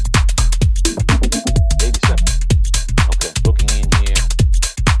 87. Okay, looking in here.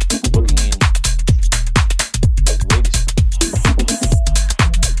 Looking in. Wait a second. Okay,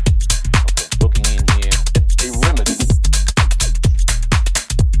 looking in here. A remedy. 87.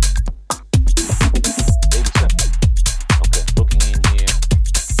 Okay, looking in here. Wait a second. Looking in here. A remedy. Okay. 87. Okay, looking in here. Looking in.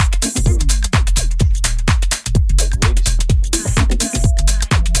 Wait a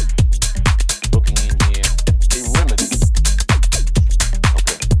second. Looking in here. A remedy.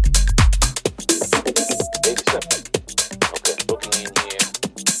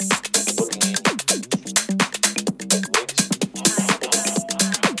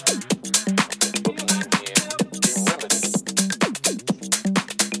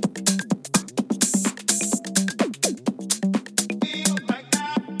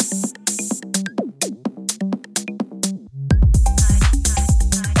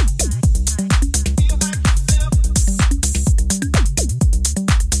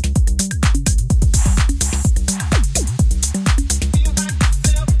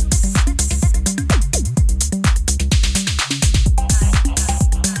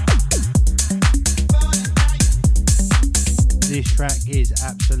 This track is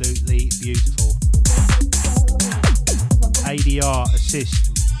absolutely beautiful. ADR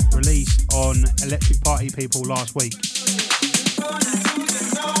Assist, released on Electric Party People last week.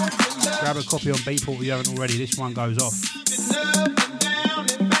 Grab a copy on Beatport if you haven't already. This one goes off.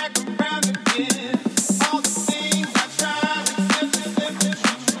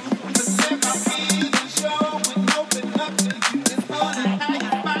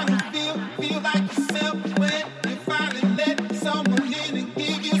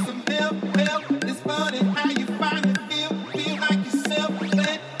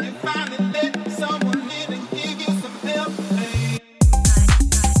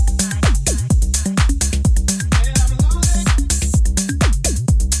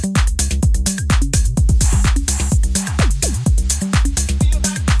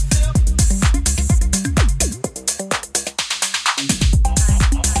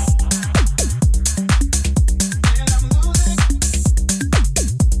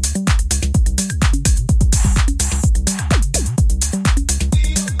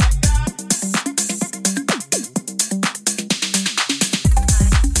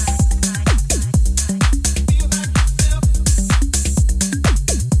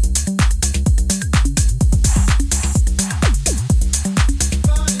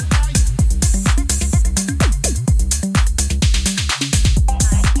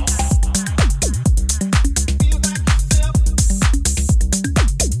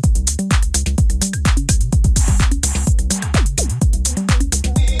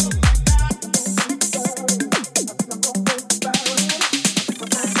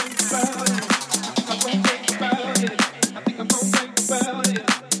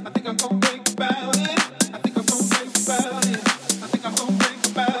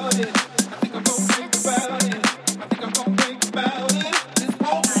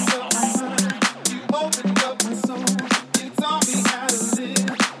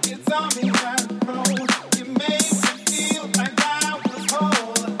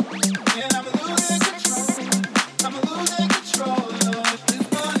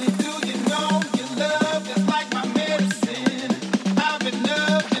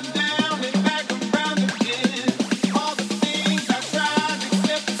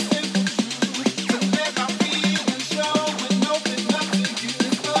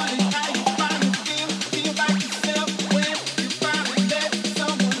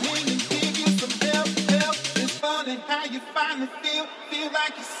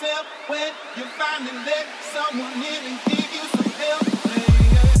 like yourself when you finally let someone in and give you some help.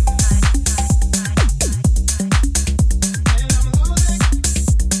 Hey, yeah.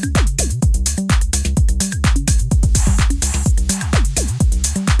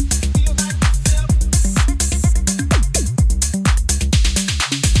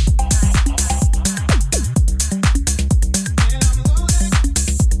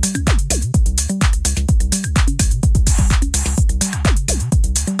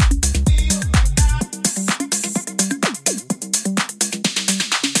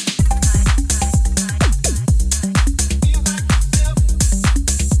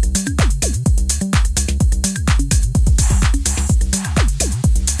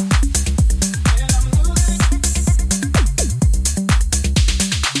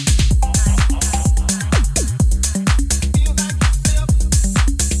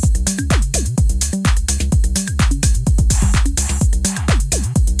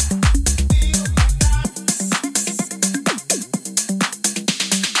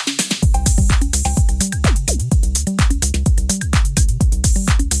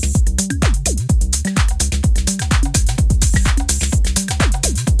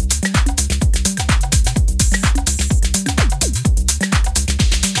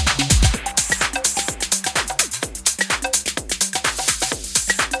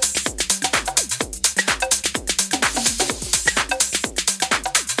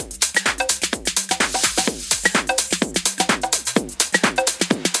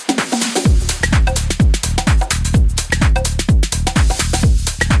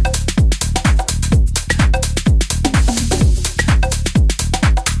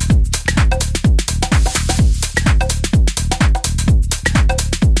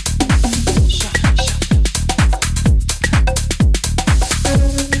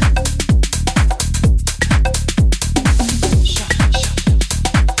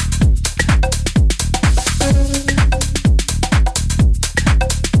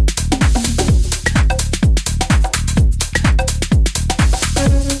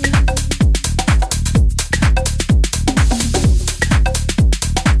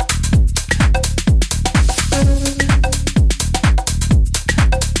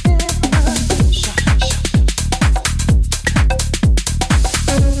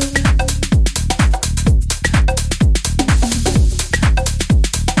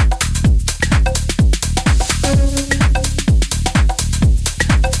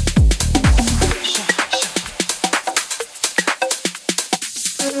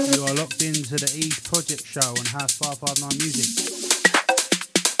 Show on House 559 Music.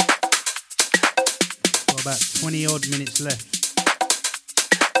 Got about 20 odd minutes left.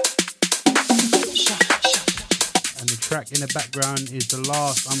 And the track in the background is the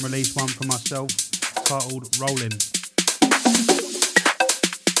last unreleased one from myself, titled Rollin'.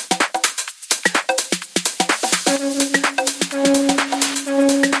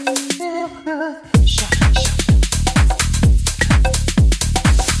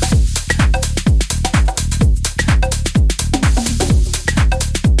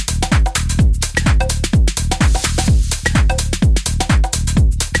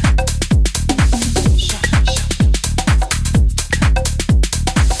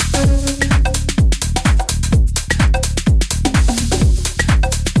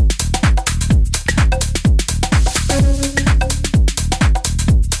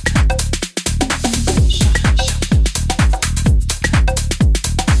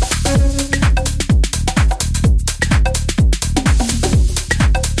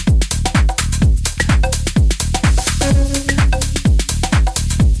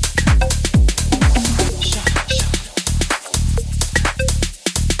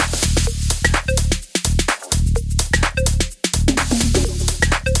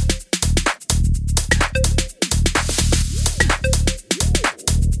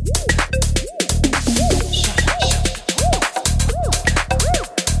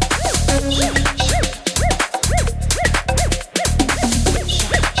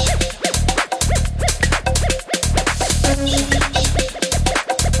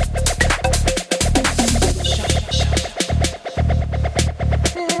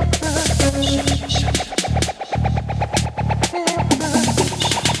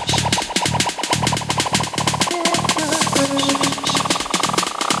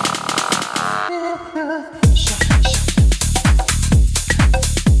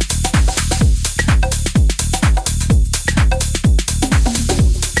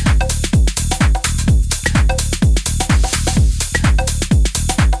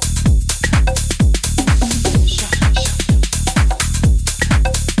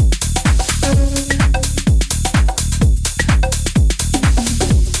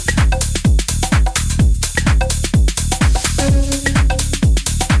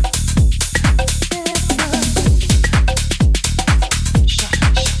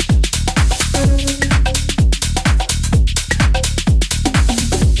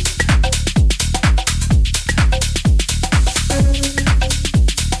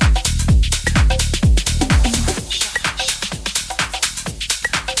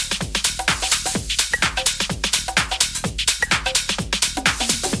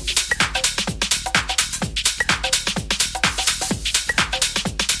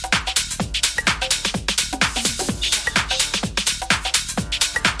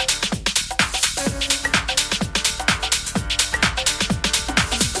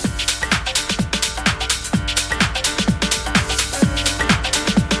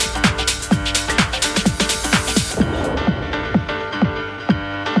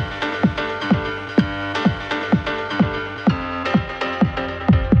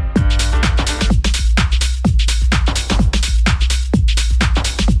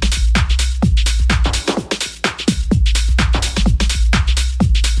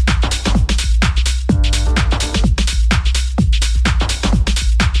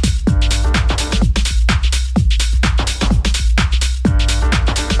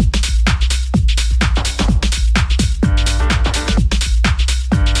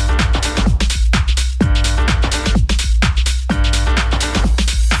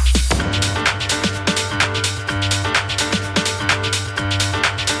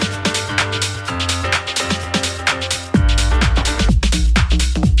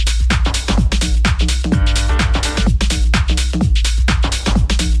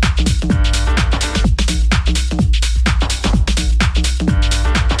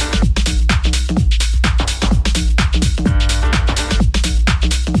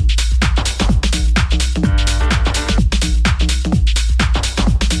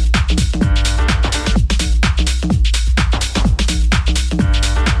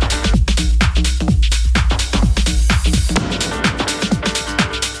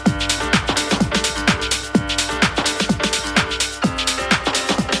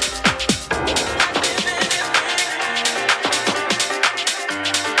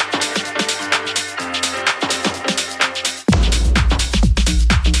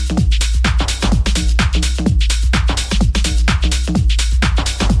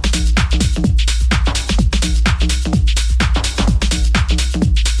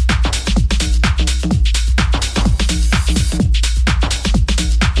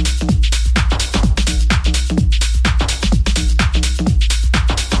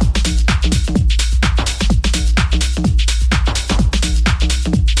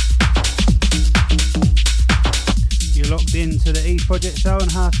 Project Show on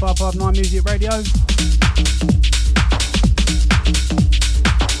House 559 Music Radio.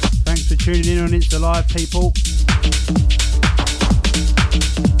 Thanks for tuning in on Insta Live, people.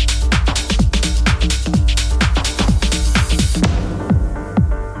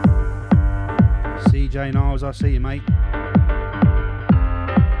 CJ Niles, I see you, mate.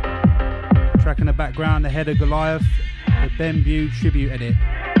 Track in the background, The Head of Goliath, the Ben View tribute edit.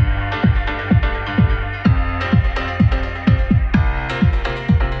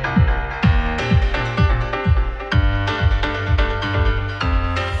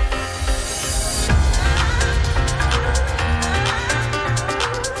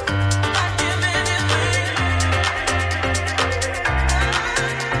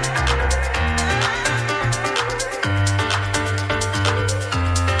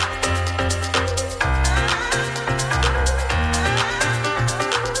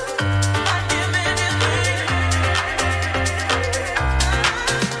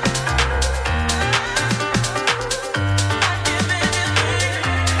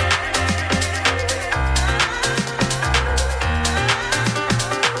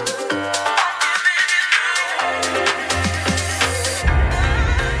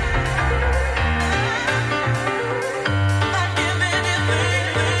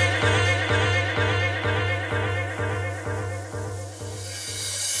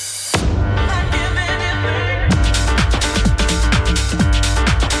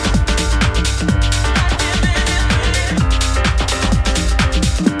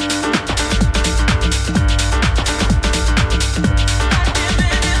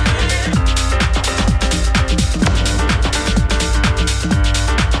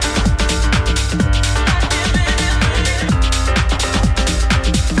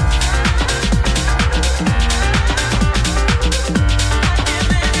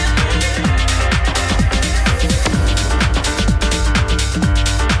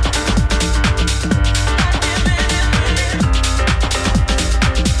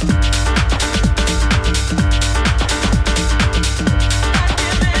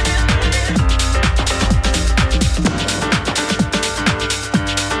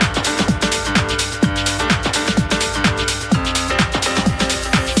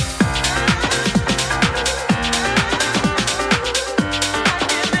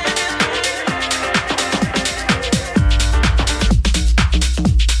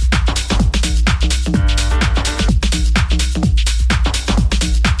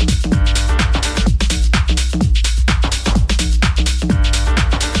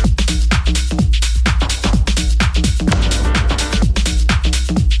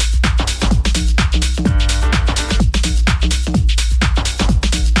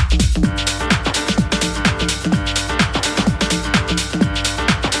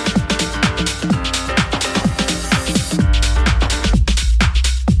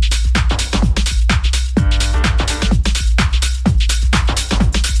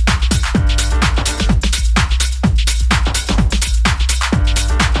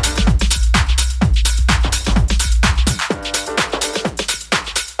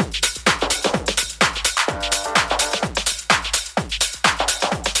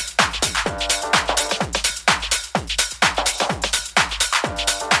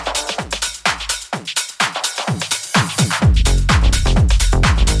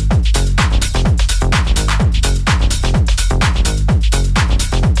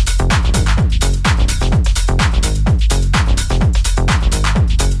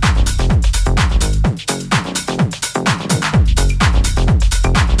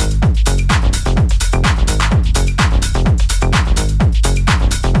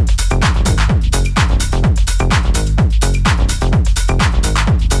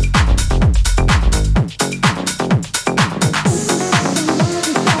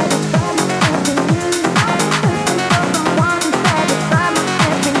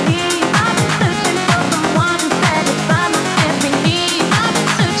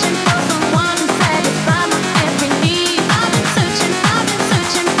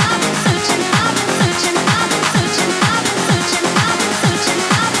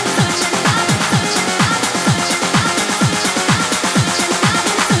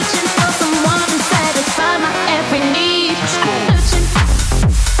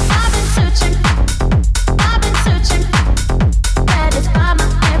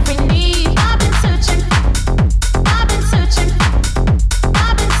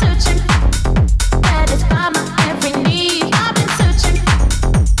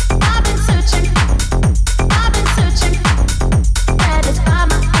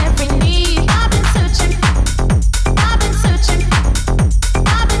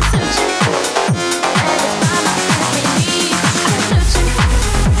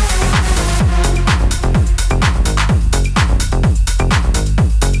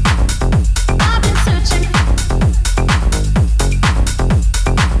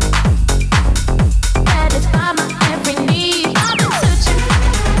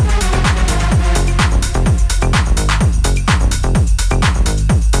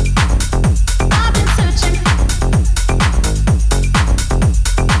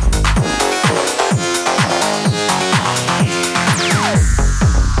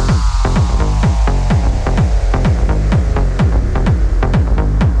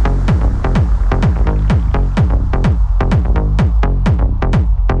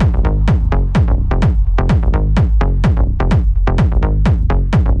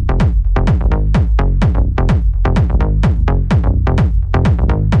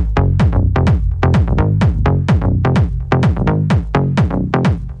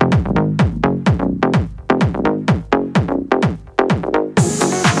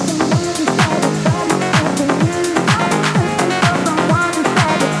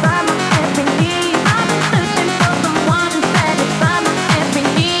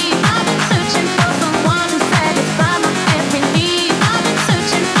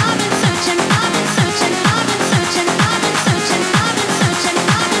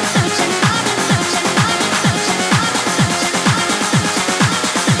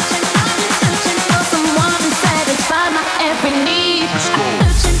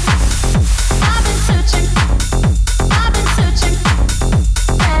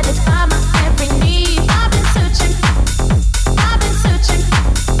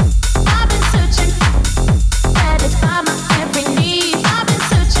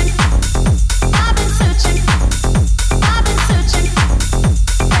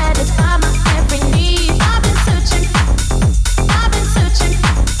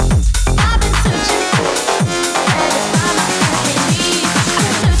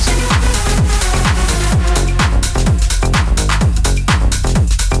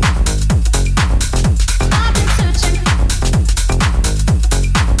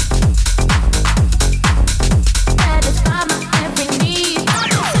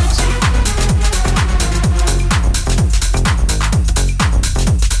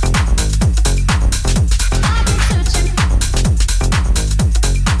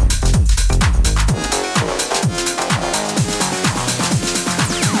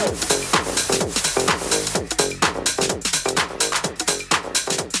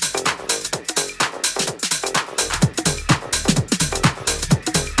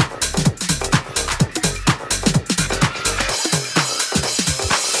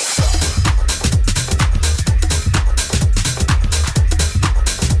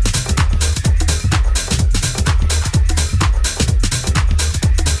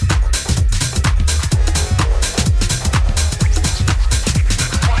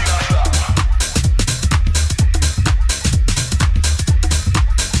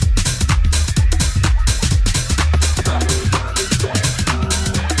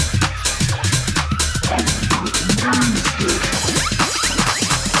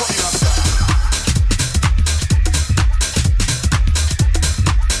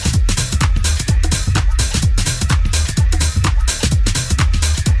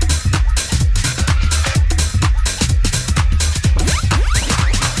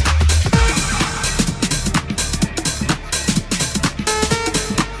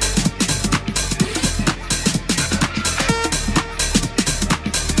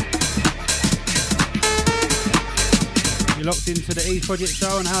 locked into the East Project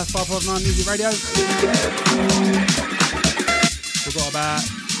show on House 559 Music Radio. We've got about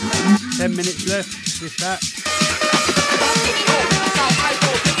 10 minutes left, if that.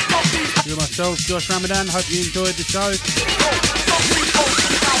 With myself, Josh Ramadan. Hope you enjoyed the show.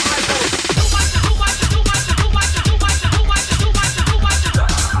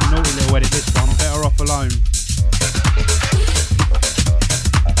 A naughty little edit this one, better off alone.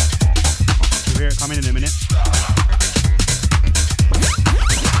 You'll hear it come in a minute.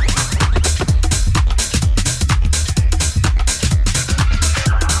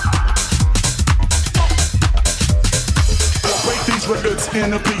 Records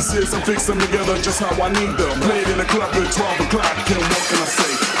into pieces and fix them together just how I need them. Played in the club at 12 o'clock, and what can I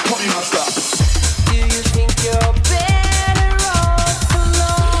say? Party not stop. Do you think you're better off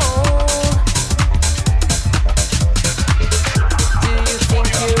alone? Do you think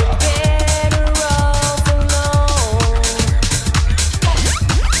you're better off alone?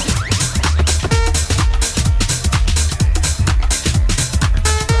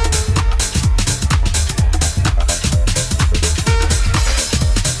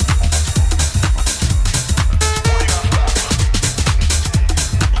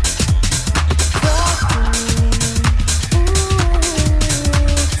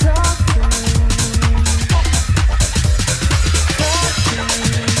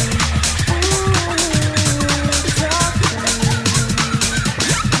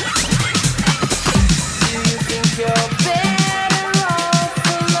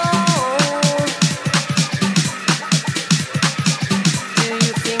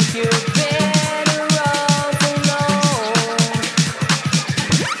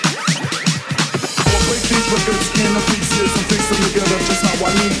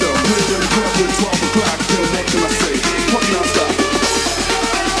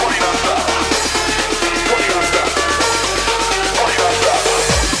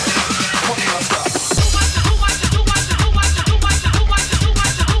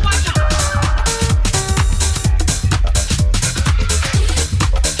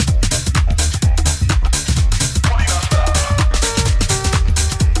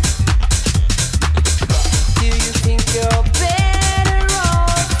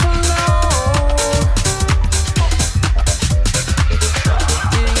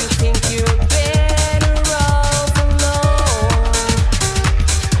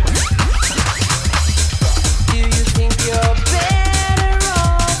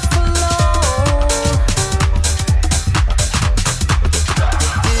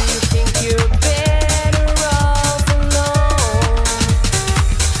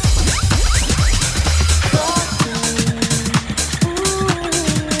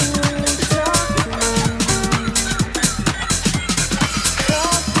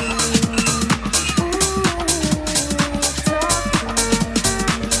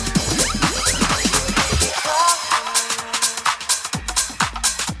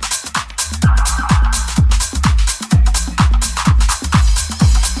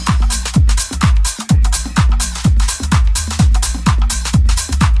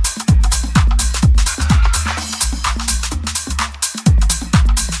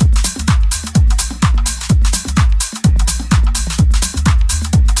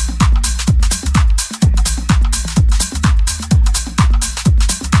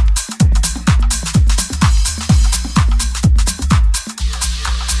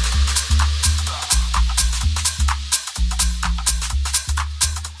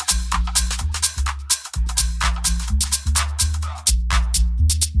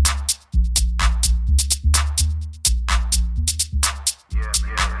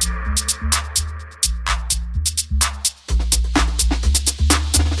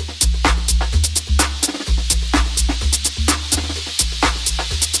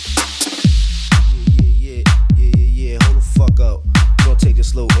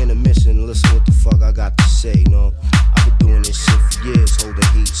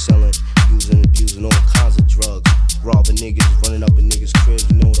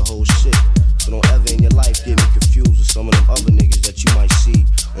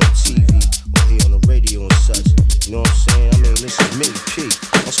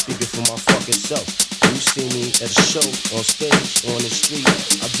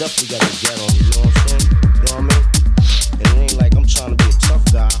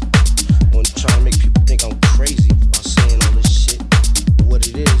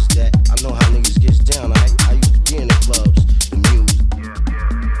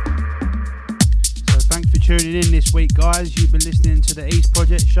 You've been listening to the East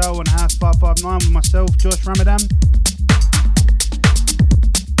Project show on House 559 with myself, Josh Ramadan.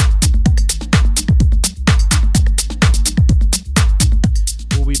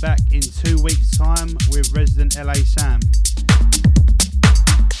 back in 2 weeks' time with resident LA Sam.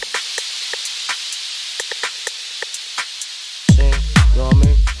 You know what I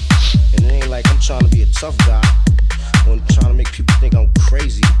mean? And it ain't like I'm trying to be a tough guy or trying to make people think I'm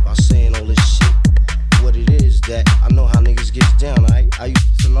crazy by saying all this shit. What it is that I know how niggas gets down, alright?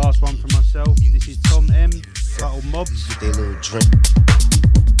 It's the last one for myself. This is Tom M, titled Mobs. Get their little drink.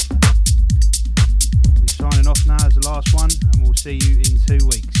 We're signing off now as the last one, and we'll see you in 2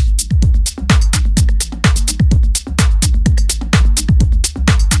 weeks.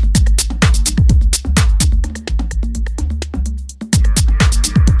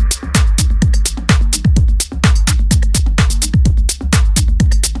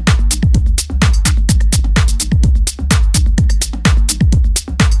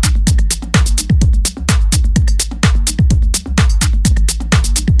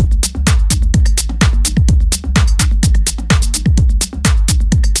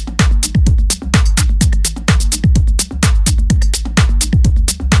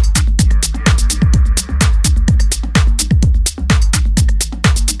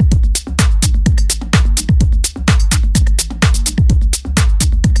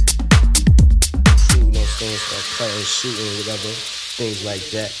 Shooting, whatever, things like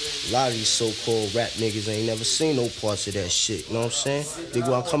that. A lot of these so-called rap niggas ain't never seen no parts of that shit, you know what I'm saying? Dig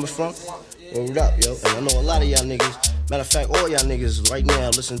where I'm coming from? Word up, yo. And I know a lot of y'all niggas, matter of fact, all y'all niggas right now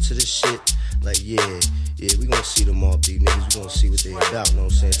listen to this shit, like, yeah, we gonna see them all big niggas, we gonna see what they about, you know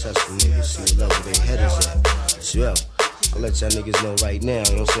what I'm saying? Touch them niggas, see what level they head is at. So, yo, I'll let y'all niggas know right now,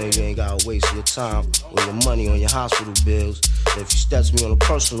 you know what I'm saying? You ain't gotta waste your time or your money on your hospital bills. And if you stats me on a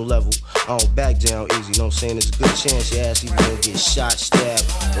personal level, I don't back down easy, you know what I'm saying? There's a good chance your ass either gonna get shot, stabbed,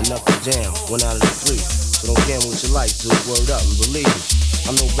 or knuckled down, 1 out of the 3. So don't gamble with your life, dude, word up, and believe it.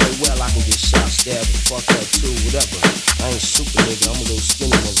 I know very well I can get shot, stabbed, or fucked up too, whatever. I ain't super nigga, I'm a little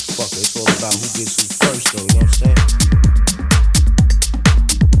skinny motherfucker. It's all about who gets who first though, you know what I'm saying?